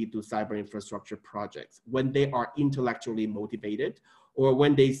capacity to cyber infrastructure projects, when they are intellectually motivated or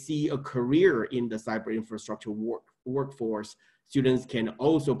when they see a career in the cyber infrastructure workforce, students can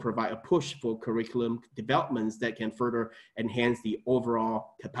also provide a push for curriculum developments that can further enhance the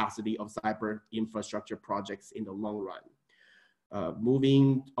overall capacity of cyber infrastructure projects in the long run.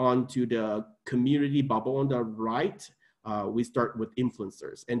 Moving on to the community bubble on the right, we start with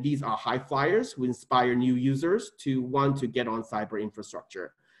influencers, and these are high flyers who inspire new users to want to get on cyber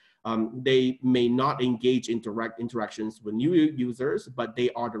infrastructure. They may not engage in direct interactions with new users, but they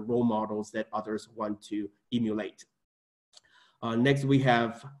are the role models that others want to emulate. Next, we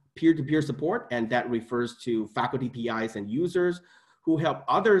have peer-to-peer support, and that refers to faculty PIs and users who help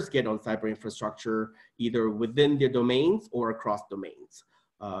others get on cyber infrastructure, either within their domains or across domains.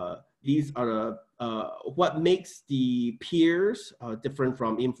 These are what makes the peers different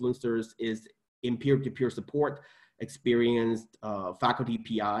from influencers is in peer-to-peer support, experienced faculty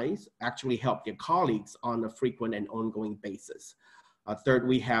PIs actually help their colleagues on a frequent and ongoing basis. Third,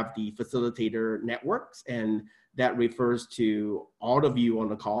 we have the facilitator networks, and that refers to all of you on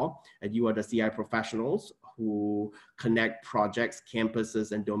the call, and you are the CI professionals who connect projects,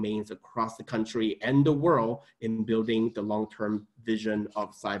 campuses, and domains across the country and the world in building the long-term vision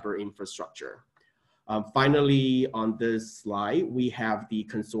of cyber infrastructure. Finally, on this slide, we have the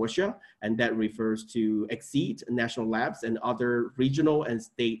consortia, and that refers to Exceed, national labs, and other regional and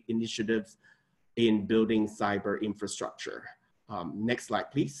state initiatives in building cyber infrastructure. Next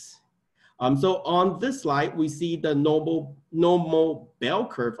slide, please. So on this slide, we see the normal bell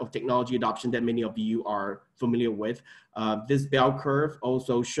curve of technology adoption that many of you are familiar with. This bell curve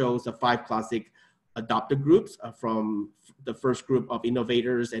also shows the 5 classic adopter groups from the first group of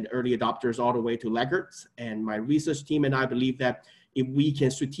innovators and early adopters all the way to laggards. And my research team and I believe that if we can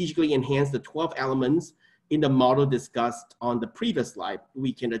strategically enhance the 12 elements in the model discussed on the previous slide,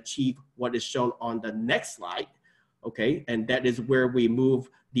 we can achieve what is shown on the next slide. Okay, and that is where we move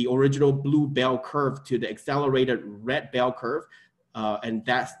the original blue bell curve to the accelerated red bell curve. And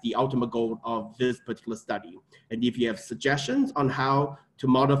that's the ultimate goal of this particular study. And if you have suggestions on how to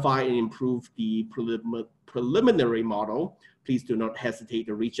modify and improve the preliminary model, please do not hesitate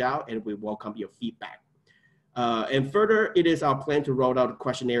to reach out, and we welcome your feedback. And further, it is our plan to roll out a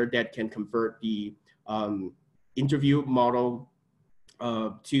questionnaire that can convert the interview model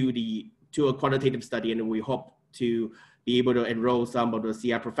to a quantitative study, and we hope to be able to enroll some of the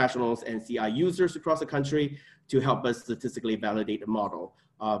CI professionals and CI users across the country to help us statistically validate the model.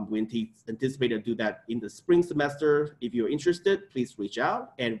 We anticipate to do that in the spring semester. If you're interested, please reach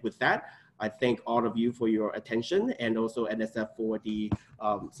out. And with that, I thank all of you for your attention, and also NSF for the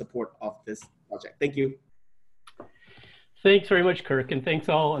support of this project. Thank you. Thanks very much, Kirk, and thanks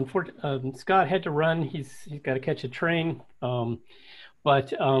all. Scott had to run. He's got to catch a train.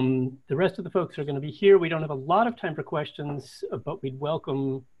 But the rest of the folks are going to be here. We don't have a lot of time for questions, but we'd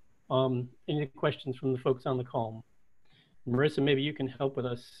welcome any questions from the folks on the call. Marissa, maybe you can help with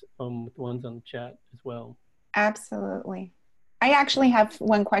us with the ones on the chat as well. Absolutely. I actually have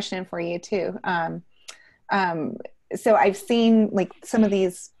one question for you too. So I've seen like some of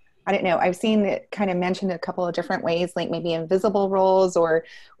these, I don't know, I've seen it kind of mentioned a couple of different ways, like maybe invisible roles or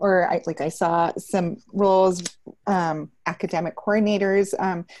I saw some roles, academic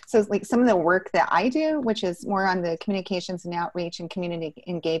coordinators. So like some of the work that I do, which is more on the communications and outreach and community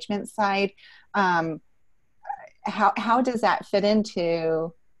engagement side, how does that fit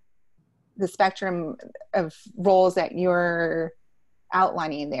into the spectrum of roles that you're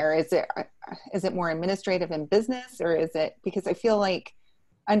outlining there? Is it more administrative and business, or is it, because I feel like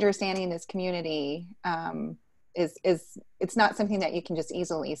understanding this community it's not something that you can just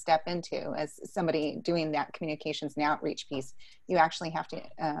easily step into as somebody doing that communications and outreach piece. You actually have to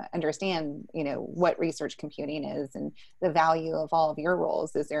understand, you know, what research computing is and the value of all of your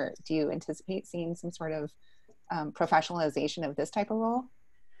roles. Do you anticipate seeing some sort of professionalization of this type of role?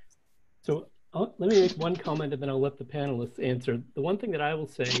 So let me make one comment and then I'll let the panelists answer. The one thing that I will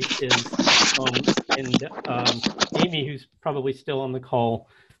say is, Amy, who's probably still on the call,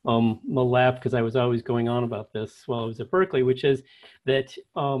 will laugh because I was always going on about this while I was at Berkeley, which is that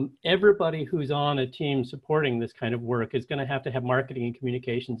everybody who's on a team supporting this kind of work is going to have marketing and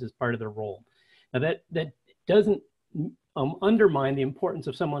communications as part of their role. Now that doesn't undermine the importance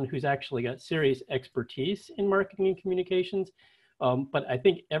of someone who's actually got serious expertise in marketing and communications. But I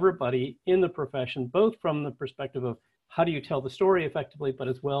think everybody in the profession, both from the perspective of how do you tell the story effectively, but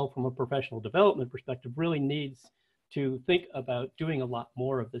as well from a professional development perspective, really needs to think about doing a lot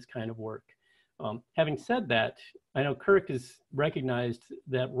more of this kind of work. Having said that, I know Kirk has recognized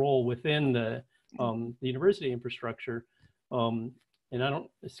that role within the university infrastructure. And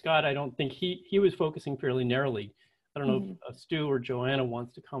Scott, I don't think he was focusing fairly narrowly. I don't know if Stu or Joanna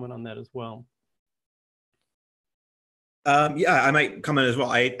wants to comment on that as well. Yeah, I might comment as well.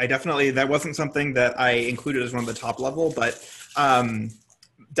 I definitely, that wasn't something that I included as one of the top level, but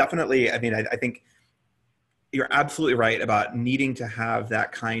definitely, I mean, I think you're absolutely right about needing to have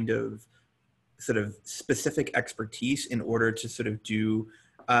that kind of sort of specific expertise in order to sort of do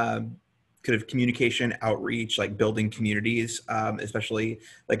kind of communication outreach, like building communities, especially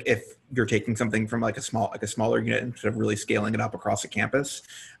like if you're taking something from like a smaller unit and sort of really scaling it up across a campus.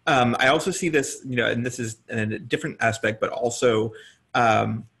 I also see this, you know, and this is in a different aspect, but also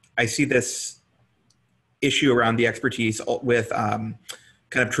I see this issue around the expertise with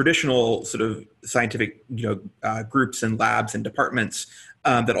kind of traditional sort of scientific, you know, groups and labs and departments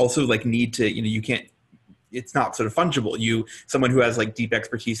that also like need to, you know, you can't, it's not sort of fungible. Someone who has like deep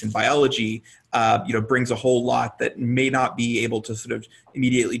expertise in biology, you know, brings a whole lot that may not be able to sort of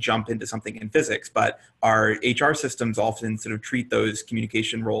immediately jump into something in physics, but our HR systems often sort of treat those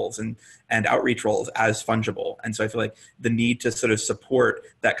communication roles and outreach roles as fungible. And so I feel like the need to sort of support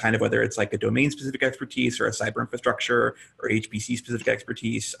that kind of, whether it's like a domain specific expertise or a cyber infrastructure or HPC specific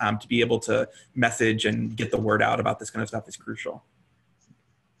expertise, to be able to message and get the word out about this kind of stuff is crucial.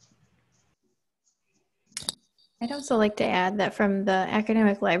 I'd also like to add that from the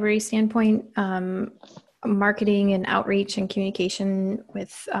academic library standpoint, marketing and outreach and communication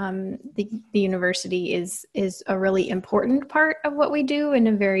with the university is a really important part of what we do, and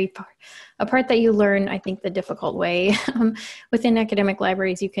a part that you learn, I think, the difficult way. Within academic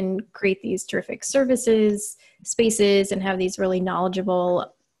libraries, you can create these terrific services, spaces, and have these really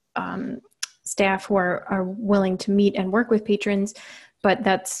knowledgeable staff who are willing to meet and work with patrons. But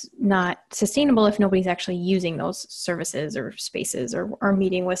that's not sustainable if nobody's actually using those services or spaces or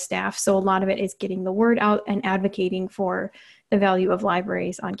meeting with staff. So a lot of it is getting the word out and advocating for the value of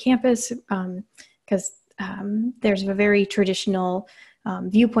libraries on campus, because there's a very traditional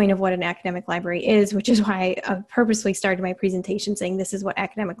viewpoint of what an academic library is, which is why I purposely started my presentation saying this is what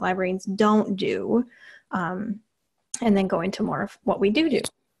academic librarians don't do, and then go into more of what we do.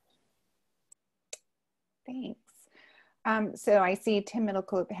 Thanks. So I see Tim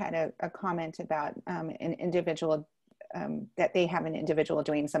Middlecote had a comment about an individual, that they have an individual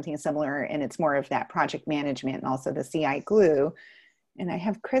doing something similar, and it's more of that project management and also the CI glue. And I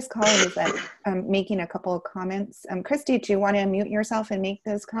have Chris Collins that making a couple of comments. Chris, did you want to unmute yourself and make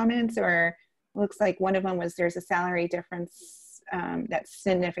those comments? Or looks like one of them was there's a salary difference that's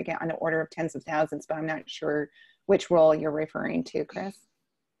significant on the order of tens of thousands, but I'm not sure which role you're referring to, Chris.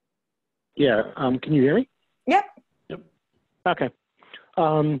 Yeah, can you hear me? Yep. Yep. Okay.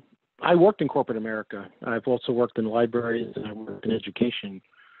 I worked in corporate America. I've also worked in libraries and I worked in education.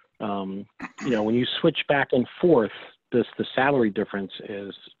 You know, when you switch back and forth, the salary difference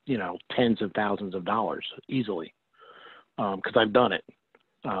is, you know, tens of thousands of dollars easily, because I've done it.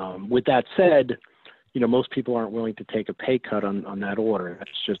 With that said, you know, most people aren't willing to take a pay cut on that order.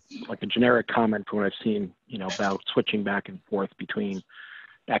 That's just like a generic comment for what I've seen, you know, about switching back and forth between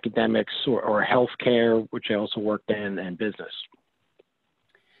academics or healthcare, which I also worked in, and business.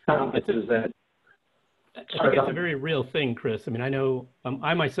 I think it's a very real thing, Chris. I mean, I know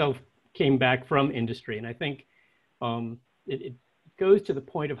I myself came back from industry, and I think it goes to the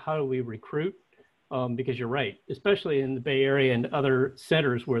point of how do we recruit, because you're right, especially in the Bay Area and other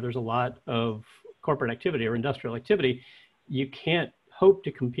centers where there's a lot of corporate activity or industrial activity, you can't hope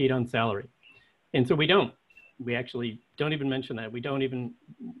to compete on salary. And so we don't. We actually don't even mention that. We don't even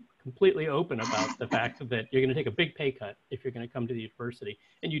completely open about the fact that you're going to take a big pay cut if you're going to come to the university.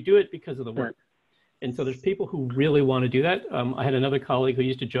 And you do it because of the work. And so there's people who really want to do that. I had another colleague who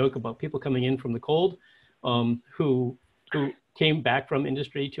used to joke about people coming in from the cold, who came back from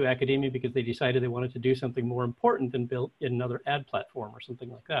industry to academia because they decided they wanted to do something more important than build another ad platform or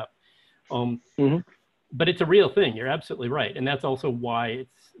something like that. But it's a real thing. You're absolutely right. And that's also why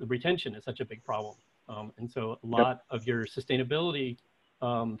the retention is such a big problem. And so a lot of your sustainability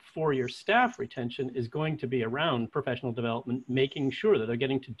for your staff retention is going to be around professional development, making sure that they're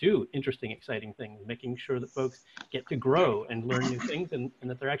getting to do interesting, exciting things, making sure that folks get to grow and learn new things, and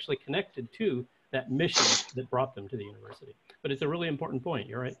that they're actually connected to that mission that brought them to the university. But it's a really important point.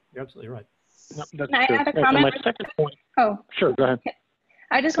 You're right. You're absolutely right. No, that's Can I true. add a comment? And my second point. Oh, sure. Go ahead.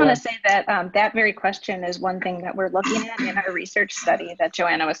 I just want to say that that very question is one thing that we're looking at in our research study that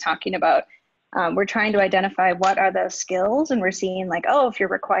Joanna was talking about. We're trying to identify what are the skills, and we're seeing like, oh, if you're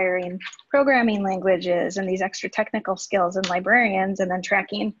requiring programming languages and these extra technical skills in librarians, and then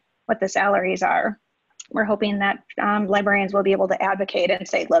tracking what the salaries are. We're hoping that librarians will be able to advocate and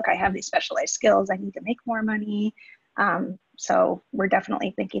say, look, I have these specialized skills, I need to make more money. So we're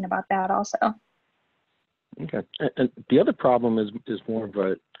definitely thinking about that also. Okay. And the other problem is more of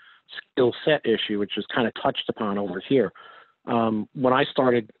a skill set issue, which is kind of touched upon over here. When I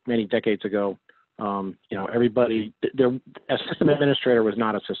started many decades ago, you know, everybody, a system administrator was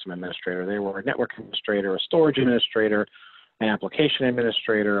not a system administrator. They were a network administrator, a storage administrator, an application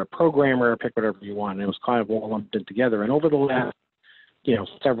administrator, a programmer, pick whatever you want. And it was kind of all lumped in together. And over the last, you know,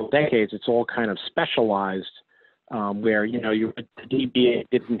 several decades, it's all kind of specialized, where, you know, the DBA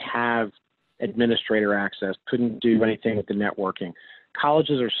didn't have administrator access, couldn't do anything with the networking.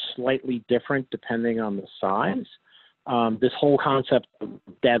 Colleges are slightly different depending on the size. This whole concept of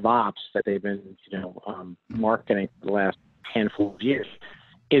DevOps that they've been, you know, marketing for the last handful of years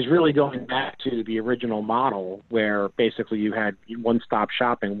is really going back to the original model where basically you had one-stop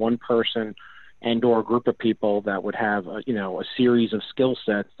shopping, one person and or a group of people that would have, you know, a series of skill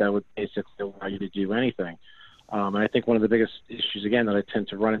sets that would basically allow you to do anything. And I think one of the biggest issues, again, that I tend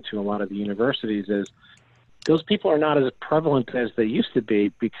to run into in a lot of the universities is those people are not as prevalent as they used to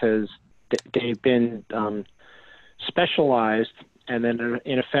be because they've been specialized and then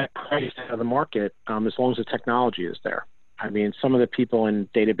in effect priced out of the market as long as the technology is there. I mean, some of the people in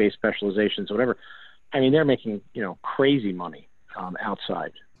database specializations or whatever, I mean, they're making, you know, crazy money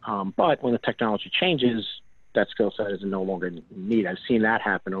outside. But when the technology changes, that skill set is no longer needed. I've seen that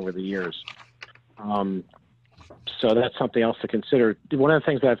happen over the years. So that's something else to consider. One of the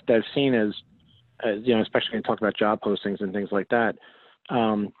things that I've seen is, you know, especially when you talk about job postings and things like that,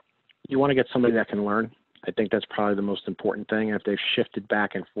 you want to get somebody that can learn. I think that's probably the most important thing. If they've shifted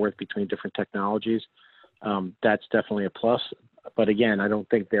back and forth between different technologies, that's definitely a plus. But again, I don't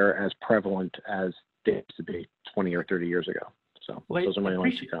think they're as prevalent as they used to be 20 or 30 years ago. So those are my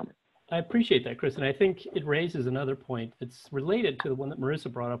only two comments. I appreciate that, Chris. And I think it raises another point that's related to the one that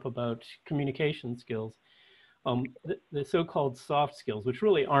Marissa brought up about communication skills. The so-called soft skills, which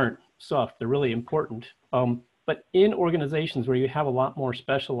really aren't soft, they're really important. But in organizations where you have a lot more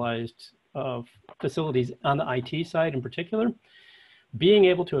specialized facilities on the IT side in particular, being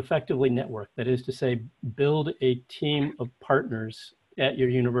able to effectively network, that is to say, build a team of partners at your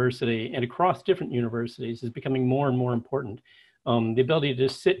university and across different universities is becoming more and more important. The ability to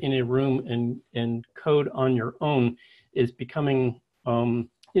sit in a room and code on your own is becoming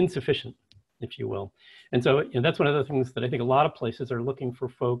insufficient, if you will. And so that's one of the things that I think a lot of places are looking for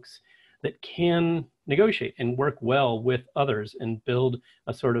folks that can negotiate and work well with others and build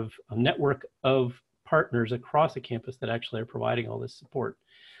a sort of a network of partners across a campus that actually are providing all this support.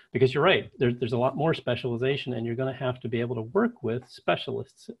 Because you're right, there's a lot more specialization, and you're going to have to be able to work with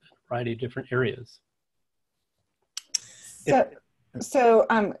specialists in a variety of different areas. So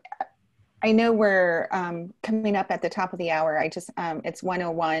I know we're coming up at the top of the hour. It's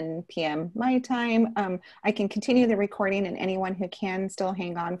 1:01 p.m. my time. I can continue the recording, and anyone who can still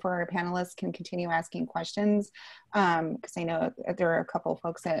hang on for our panelists can continue asking questions, because I know there are a couple of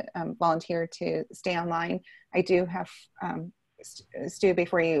folks that volunteer to stay online. I do have, Stu,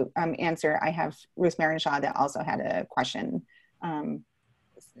 before you answer, I have Ruth Marenshaw that also had a question.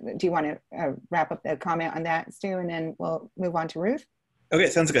 Do you want to wrap up the comment on that, Stu, and then we'll move on to Ruth? Okay,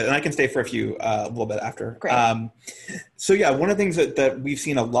 sounds good. And I can stay for a little bit after. Great. So yeah, one of the things that we've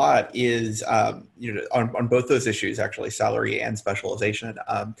seen a lot is, on both those issues, actually, salary and specialization,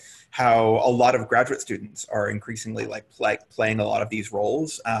 how a lot of graduate students are increasingly playing a lot of these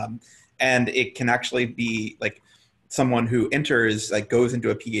roles. And it can actually be like someone who enters, goes into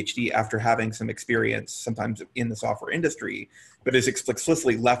a PhD after having some experience, sometimes in the software industry, but is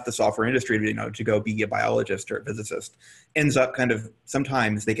explicitly left the software industry, to go be a biologist or a physicist, ends up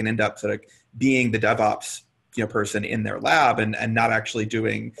sometimes they can end up sort of being the DevOps, person in their lab and not actually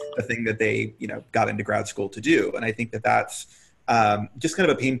doing the thing that they, got into grad school to do. And I think that's just kind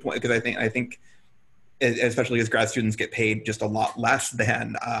of a pain point, because I think especially as grad students get paid just a lot less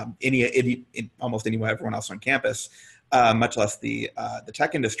than almost everyone else on campus, much less the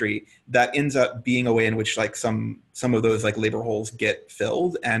tech industry, that ends up being a way in which some of those labor holes get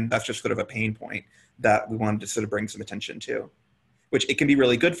filled. And that's just sort of a pain point that we wanted to sort of bring some attention to, which it can be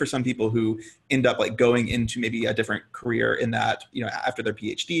really good for some people who end up going into maybe a different career in that, after their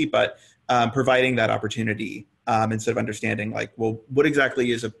PhD, but providing that opportunity instead of understanding well, what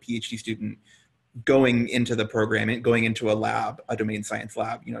exactly is a PhD student going into the program and going into a lab, a domain science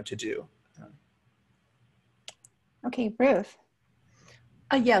lab, to do. Okay, Ruth.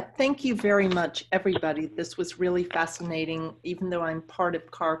 Yeah, thank you very much, everybody. This was really fascinating. Even though I'm part of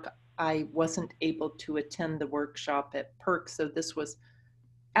CARC, I wasn't able to attend the workshop at PERC, so this was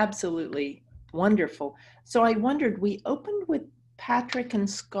absolutely wonderful. So I wondered, we opened with Patrick and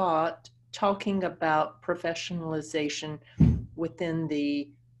Scott talking about professionalization within the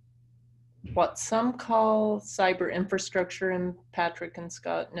what some call cyber infrastructure, and Patrick and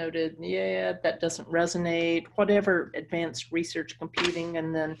Scott noted, yeah, that doesn't resonate, whatever advanced research computing,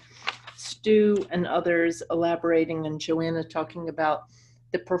 and then Stu and others elaborating, and Joanna talking about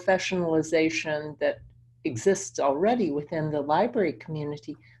the professionalization that exists already within the library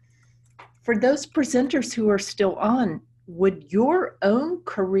community. For those presenters who are still on, would your own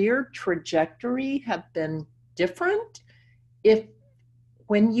career trajectory have been different if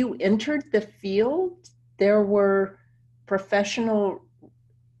when you entered the field, there were professional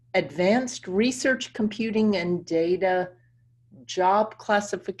advanced research computing and data job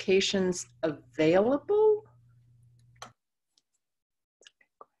classifications available?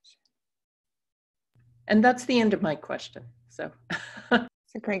 And that's the end of my question. So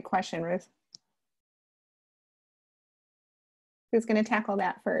it's a great question, Ruth. Who's going to tackle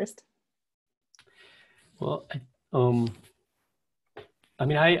that first? Well,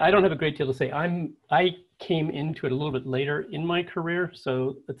 I don't have a great deal to say. I came into it a little bit later in my career,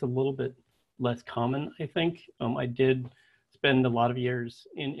 so it's a little bit less common, I think. I did spend a lot of years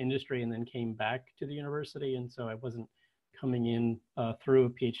in industry and then came back to the university, and so I wasn't coming in through a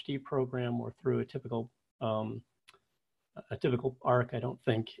PhD program or through a typical arc, I don't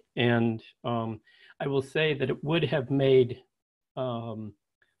think. And I will say that it would have made the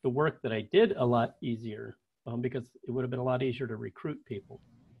work that I did a lot easier, because it would have been a lot easier to recruit people.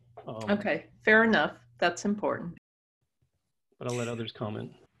 Okay, fair enough. That's important. But I'll let others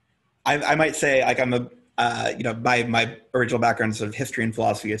comment. I might say, I'm my original background is sort of history and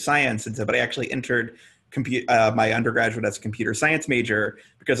philosophy of science, and so, but I actually entered my undergraduate as a computer science major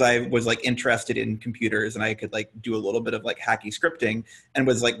because I was interested in computers, and I could do a little bit of hacky scripting, and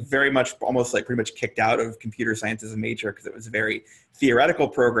was very much almost pretty much kicked out of computer science as a major because it was a very theoretical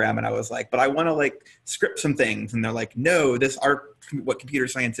program. And I was but I want to script some things, and they're no, what computer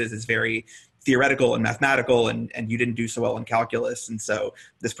science is very theoretical and mathematical, and you didn't do so well in calculus, and so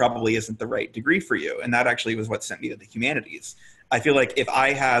this probably isn't the right degree for you. And that actually was what sent me to the humanities. I feel like if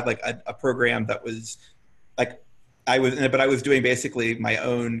I had like a program that was like, I was doing basically my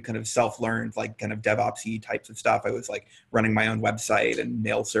own kind of self-learned, like kind of DevOps-y types of stuff. I was like running my own website and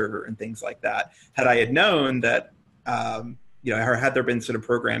mail server and things like that. Had I had known that, or had there been sort of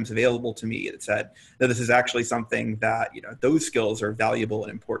programs available to me that said that this is actually something that, those skills are valuable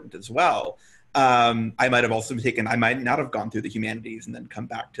and important as well, I might have also I might not have gone through the humanities and then come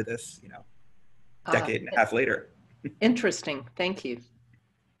back to this, decade and a half later. Interesting. Thank you.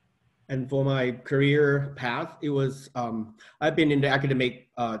 And for my career path, it was, I've been in the academic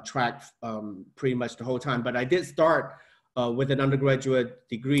track pretty much the whole time, but I did start with an undergraduate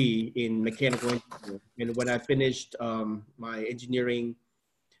degree in mechanical engineering. And when I finished my engineering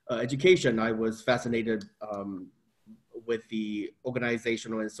education, I was fascinated with the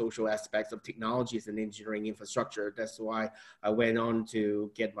organizational and social aspects of technologies and engineering infrastructure. That's why I went on to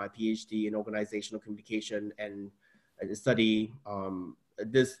get my PhD in organizational communication and study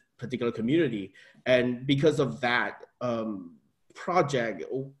this particular community. And because of that project,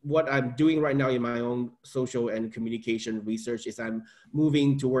 what I'm doing right now in my own social and communication research is I'm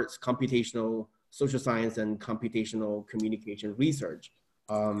moving towards computational social science and computational communication research.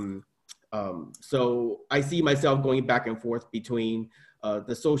 So I see myself going back and forth between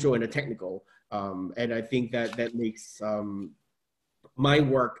the social and the technical. And I think that makes my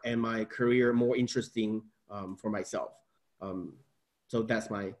work and my career more interesting for myself. So that's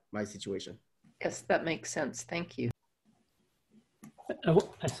my situation. Yes, that makes sense. Thank you.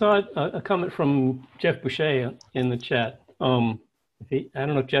 I saw a comment from Jeff Boucher in the chat. I don't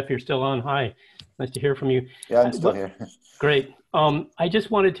know if Jeff, you're still on. Hi, nice to hear from you. Yeah, I'm still here. Great. I just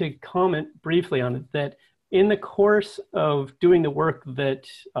wanted to comment briefly on it, that in the course of doing the work that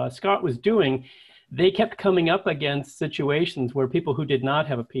Scott was doing, they kept coming up against situations where people who did not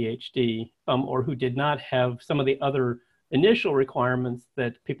have a PhD or who did not have some of the other initial requirements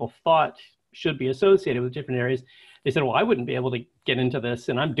that people thought should be associated with different areas, they said, well, I wouldn't be able to get into this,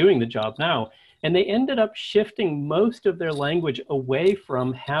 and I'm doing the job now. And they ended up shifting most of their language away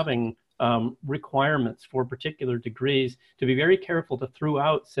from having requirements for particular degrees, to be very careful to throw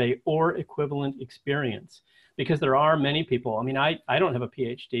out, say, or equivalent experience. Because there are many people, I mean, I don't have a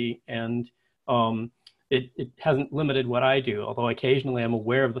PhD, and it hasn't limited what I do, although occasionally I'm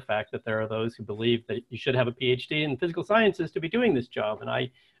aware of the fact that there are those who believe that you should have a PhD in physical sciences to be doing this job. And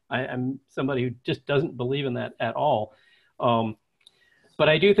I'm somebody who just doesn't believe in that at all. But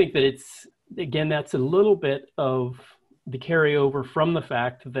I do think that it's, again, that's a little bit of the carryover from the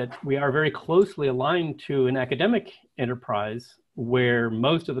fact that we are very closely aligned to an academic enterprise where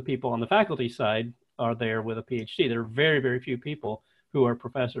most of the people on the faculty side are there with a PhD. There are very, very few people who are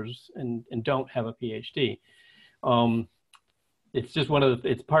professors and don't have a PhD. It's just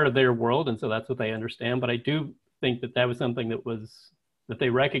it's part of their world, and so that's what they understand. But I do think that that was something that they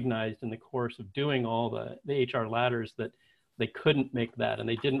recognized in the course of doing all the HR ladders, that they couldn't make that, and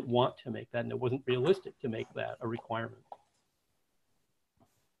they didn't want to make that, and it wasn't realistic to make that a requirement.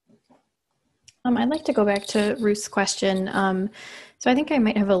 I'd like to go back to Ruth's question. So I think I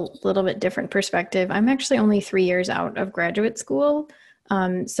might have a little bit different perspective. I'm actually only 3 years out of graduate school.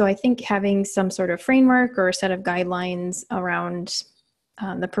 So I think having some sort of framework or a set of guidelines around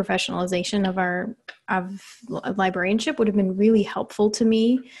the professionalization of librarianship would have been really helpful to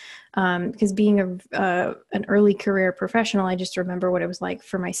me. Because being an early career professional, I just remember what it was like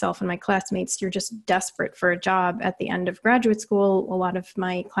for myself and my classmates. You're just desperate for a job at the end of graduate school. A lot of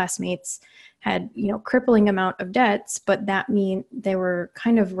my classmates had, crippling amount of debts, but that mean they were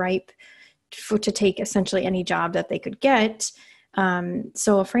kind of ripe to take essentially any job that they could get.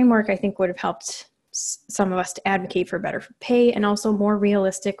 So a framework, I think, would have helped some of us to advocate for better pay and also more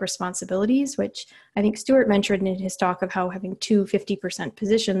realistic responsibilities, which I think Stuart mentioned in his talk of how having 2 50%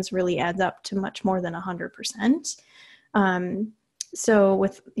 positions really adds up to much more than 100%. So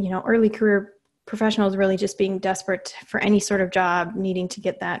with, early career professionals really just being desperate for any sort of job, needing to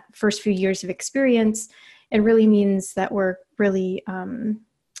get that first few years of experience, it really means that we're really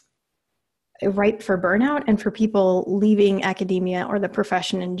ripe for burnout and for people leaving academia or the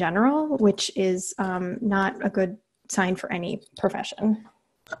profession in general, which is not a good sign for any profession.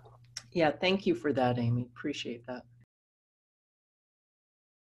 Yeah, thank you for that, Amy. Appreciate that.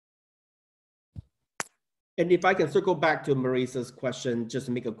 And if I can circle back to Marissa's question, just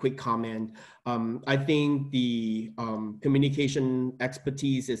to make a quick comment, I think the communication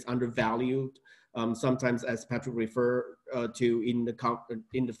expertise is undervalued. Sometimes, as Patrick referred to in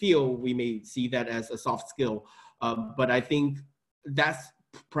the field, we may see that as a soft skill, but I think that's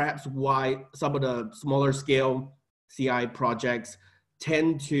perhaps why some of the smaller scale CI projects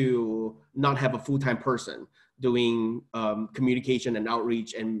tend to not have a full-time person doing communication and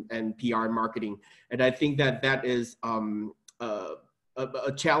outreach and PR and marketing. And I think that that is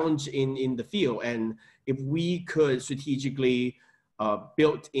a challenge in the field. And if we could strategically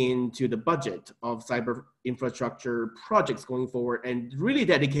built into the budget of cyber infrastructure projects going forward and really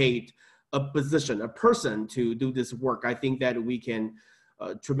dedicate a position, a person to do this work, I think that we can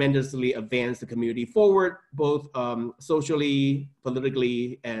tremendously advance the community forward, both socially,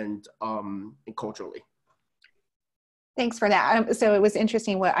 politically, and culturally. Thanks for that. So it was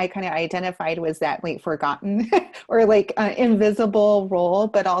interesting. What I kind of identified was that like forgotten or like invisible role,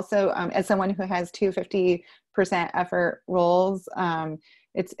 but also as someone who has 250% effort roles,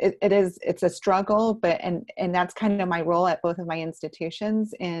 it's a struggle. But and that's kind of my role at both of my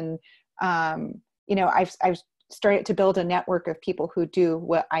institutions. And you know, I've started to build a network of people who do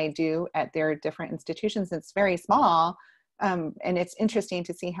what I do at their different institutions. It's very small, and it's interesting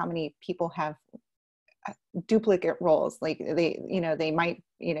to see how many people have duplicate roles. Like they might,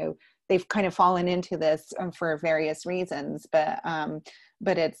 they've kind of fallen into this for various reasons, but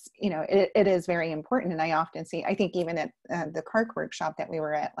it's, it is very important. And I often see, I think even at the CARC workshop that we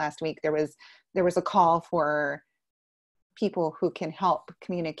were at last week, there was a call for people who can help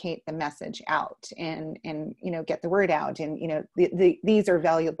communicate the message out and get the word out. And, these are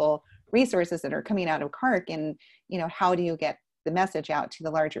valuable resources that are coming out of CARC. And, how do you get the message out to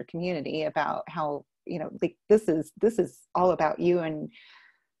the larger community about how, like this is all about you and,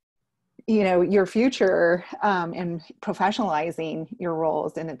 your future and professionalizing your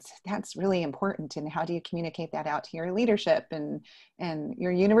roles. And that's really important. And how do you communicate that out to your leadership and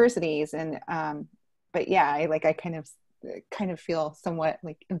your universities? And, but yeah, I kind of feel somewhat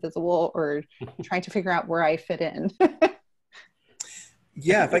like invisible or trying to figure out where I fit in.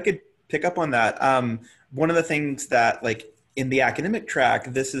 Yeah, if I could pick up on that. One of the things that in the academic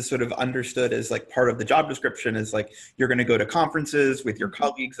track, this is sort of understood as part of the job description is you're going to go to conferences with your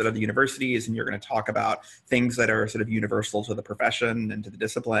colleagues at other universities and you're going to talk about things that are sort of universal to the profession and to the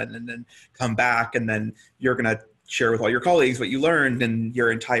discipline, and then come back and then you're going to share with all your colleagues what you learned, and your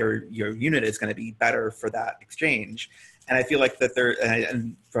entire unit is going to be better for that exchange. And I feel like that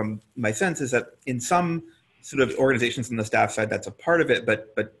and from my sense is that in some sort of organizations on the staff side, that's a part of it,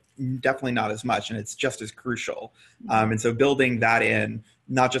 but definitely not as much, and it's just as crucial. And so building that in,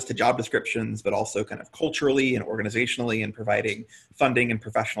 not just to job descriptions, but also kind of culturally and organizationally, and providing funding and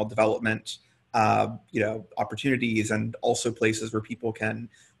professional development, opportunities, and also places where people can,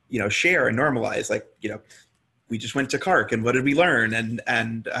 share and normalize, we just went to CARC and what did we learn, and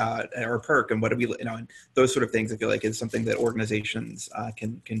or PERC and what did we, and those sort of things I feel like is something that organizations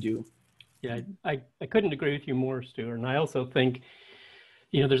can do. Yeah, I couldn't agree with you more, Stuart. And I also think,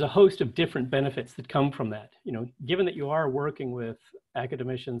 there's a host of different benefits that come from that. Given that you are working with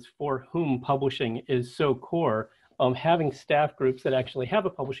academicians for whom publishing is so core, having staff groups that actually have a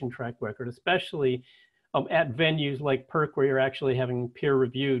publishing track record, especially at venues like PERC, where you're actually having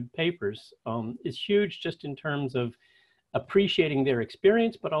peer-reviewed papers, is huge just in terms of appreciating their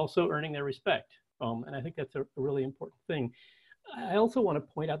experience, but also earning their respect. And I think that's a really important thing. I also want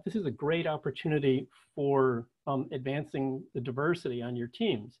to point out, this is a great opportunity for advancing the diversity on your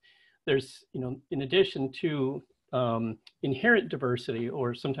teams. There's, in addition to inherent diversity,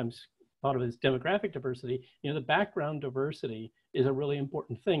 or sometimes thought of as demographic diversity, the background diversity is a really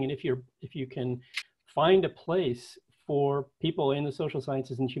important thing. And if you can find a place for people in the social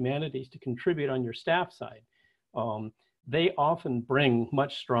sciences and humanities to contribute on your staff side, they often bring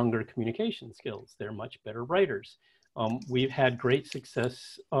much stronger communication skills. They're much better writers. We've had great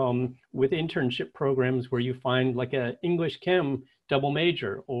success with internship programs where you find like a English Chem double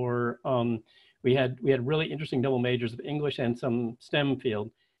major, or we had really interesting double majors of English and some STEM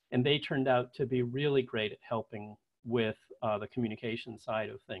field, and they turned out to be really great at helping with the communication side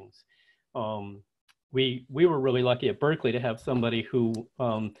of things. We were really lucky at Berkeley to have somebody who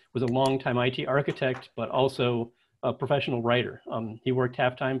was a longtime IT architect, but also a professional writer. He worked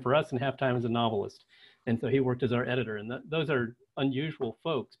half-time for us and half-time as a novelist. And so he worked as our editor, and those are unusual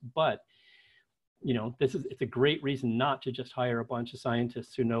folks, but it's a great reason not to just hire a bunch of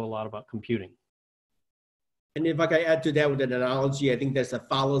scientists who know a lot about computing. And if I can add to that with an analogy, I think there's a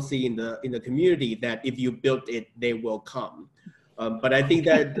fallacy in the community that if you build it, they will come. But I think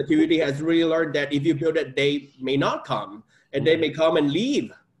that the community has really learned that if you build it, they may not come, and they may come and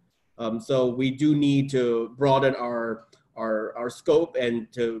leave. So we do need to broaden our scope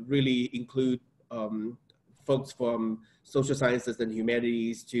and to really include folks from social sciences and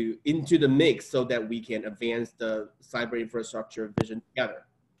humanities into the mix so that we can advance the cyber infrastructure vision together.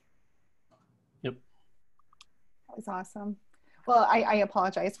 Yep. That was awesome. Well, I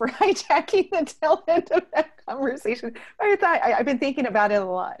apologize for hijacking the tail end of that conversation. I've been thinking about it a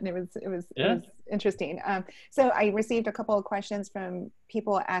lot, and it was interesting. So I received a couple of questions from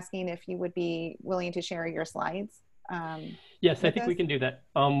people asking if you would be willing to share your slides. Yes, I think we can do that.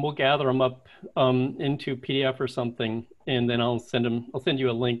 We'll gather them up into PDF or something, and then I'll send you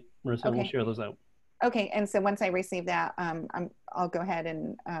a link, Marissa, and we'll share those out. Okay, and so once I receive that, I'll go ahead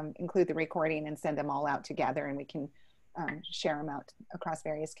and include the recording and send them all out together, and we can share them out across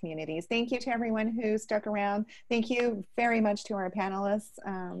various communities. Thank you to everyone who stuck around. Thank you very much to our panelists.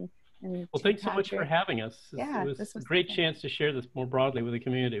 Well, thanks so much for having us. Yeah, it was a great chance to share this more broadly with the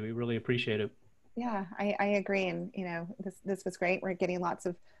community. We really appreciate it. Yeah, I agree, and this was great. We're getting lots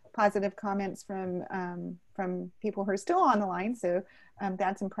of positive comments from people who are still on the line, so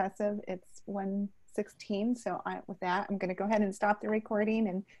that's impressive. It's 1:16, so with that, I'm going to go ahead and stop the recording,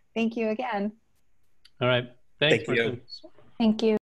 and thank you again. All right. Thanks, Thank you. Thank you.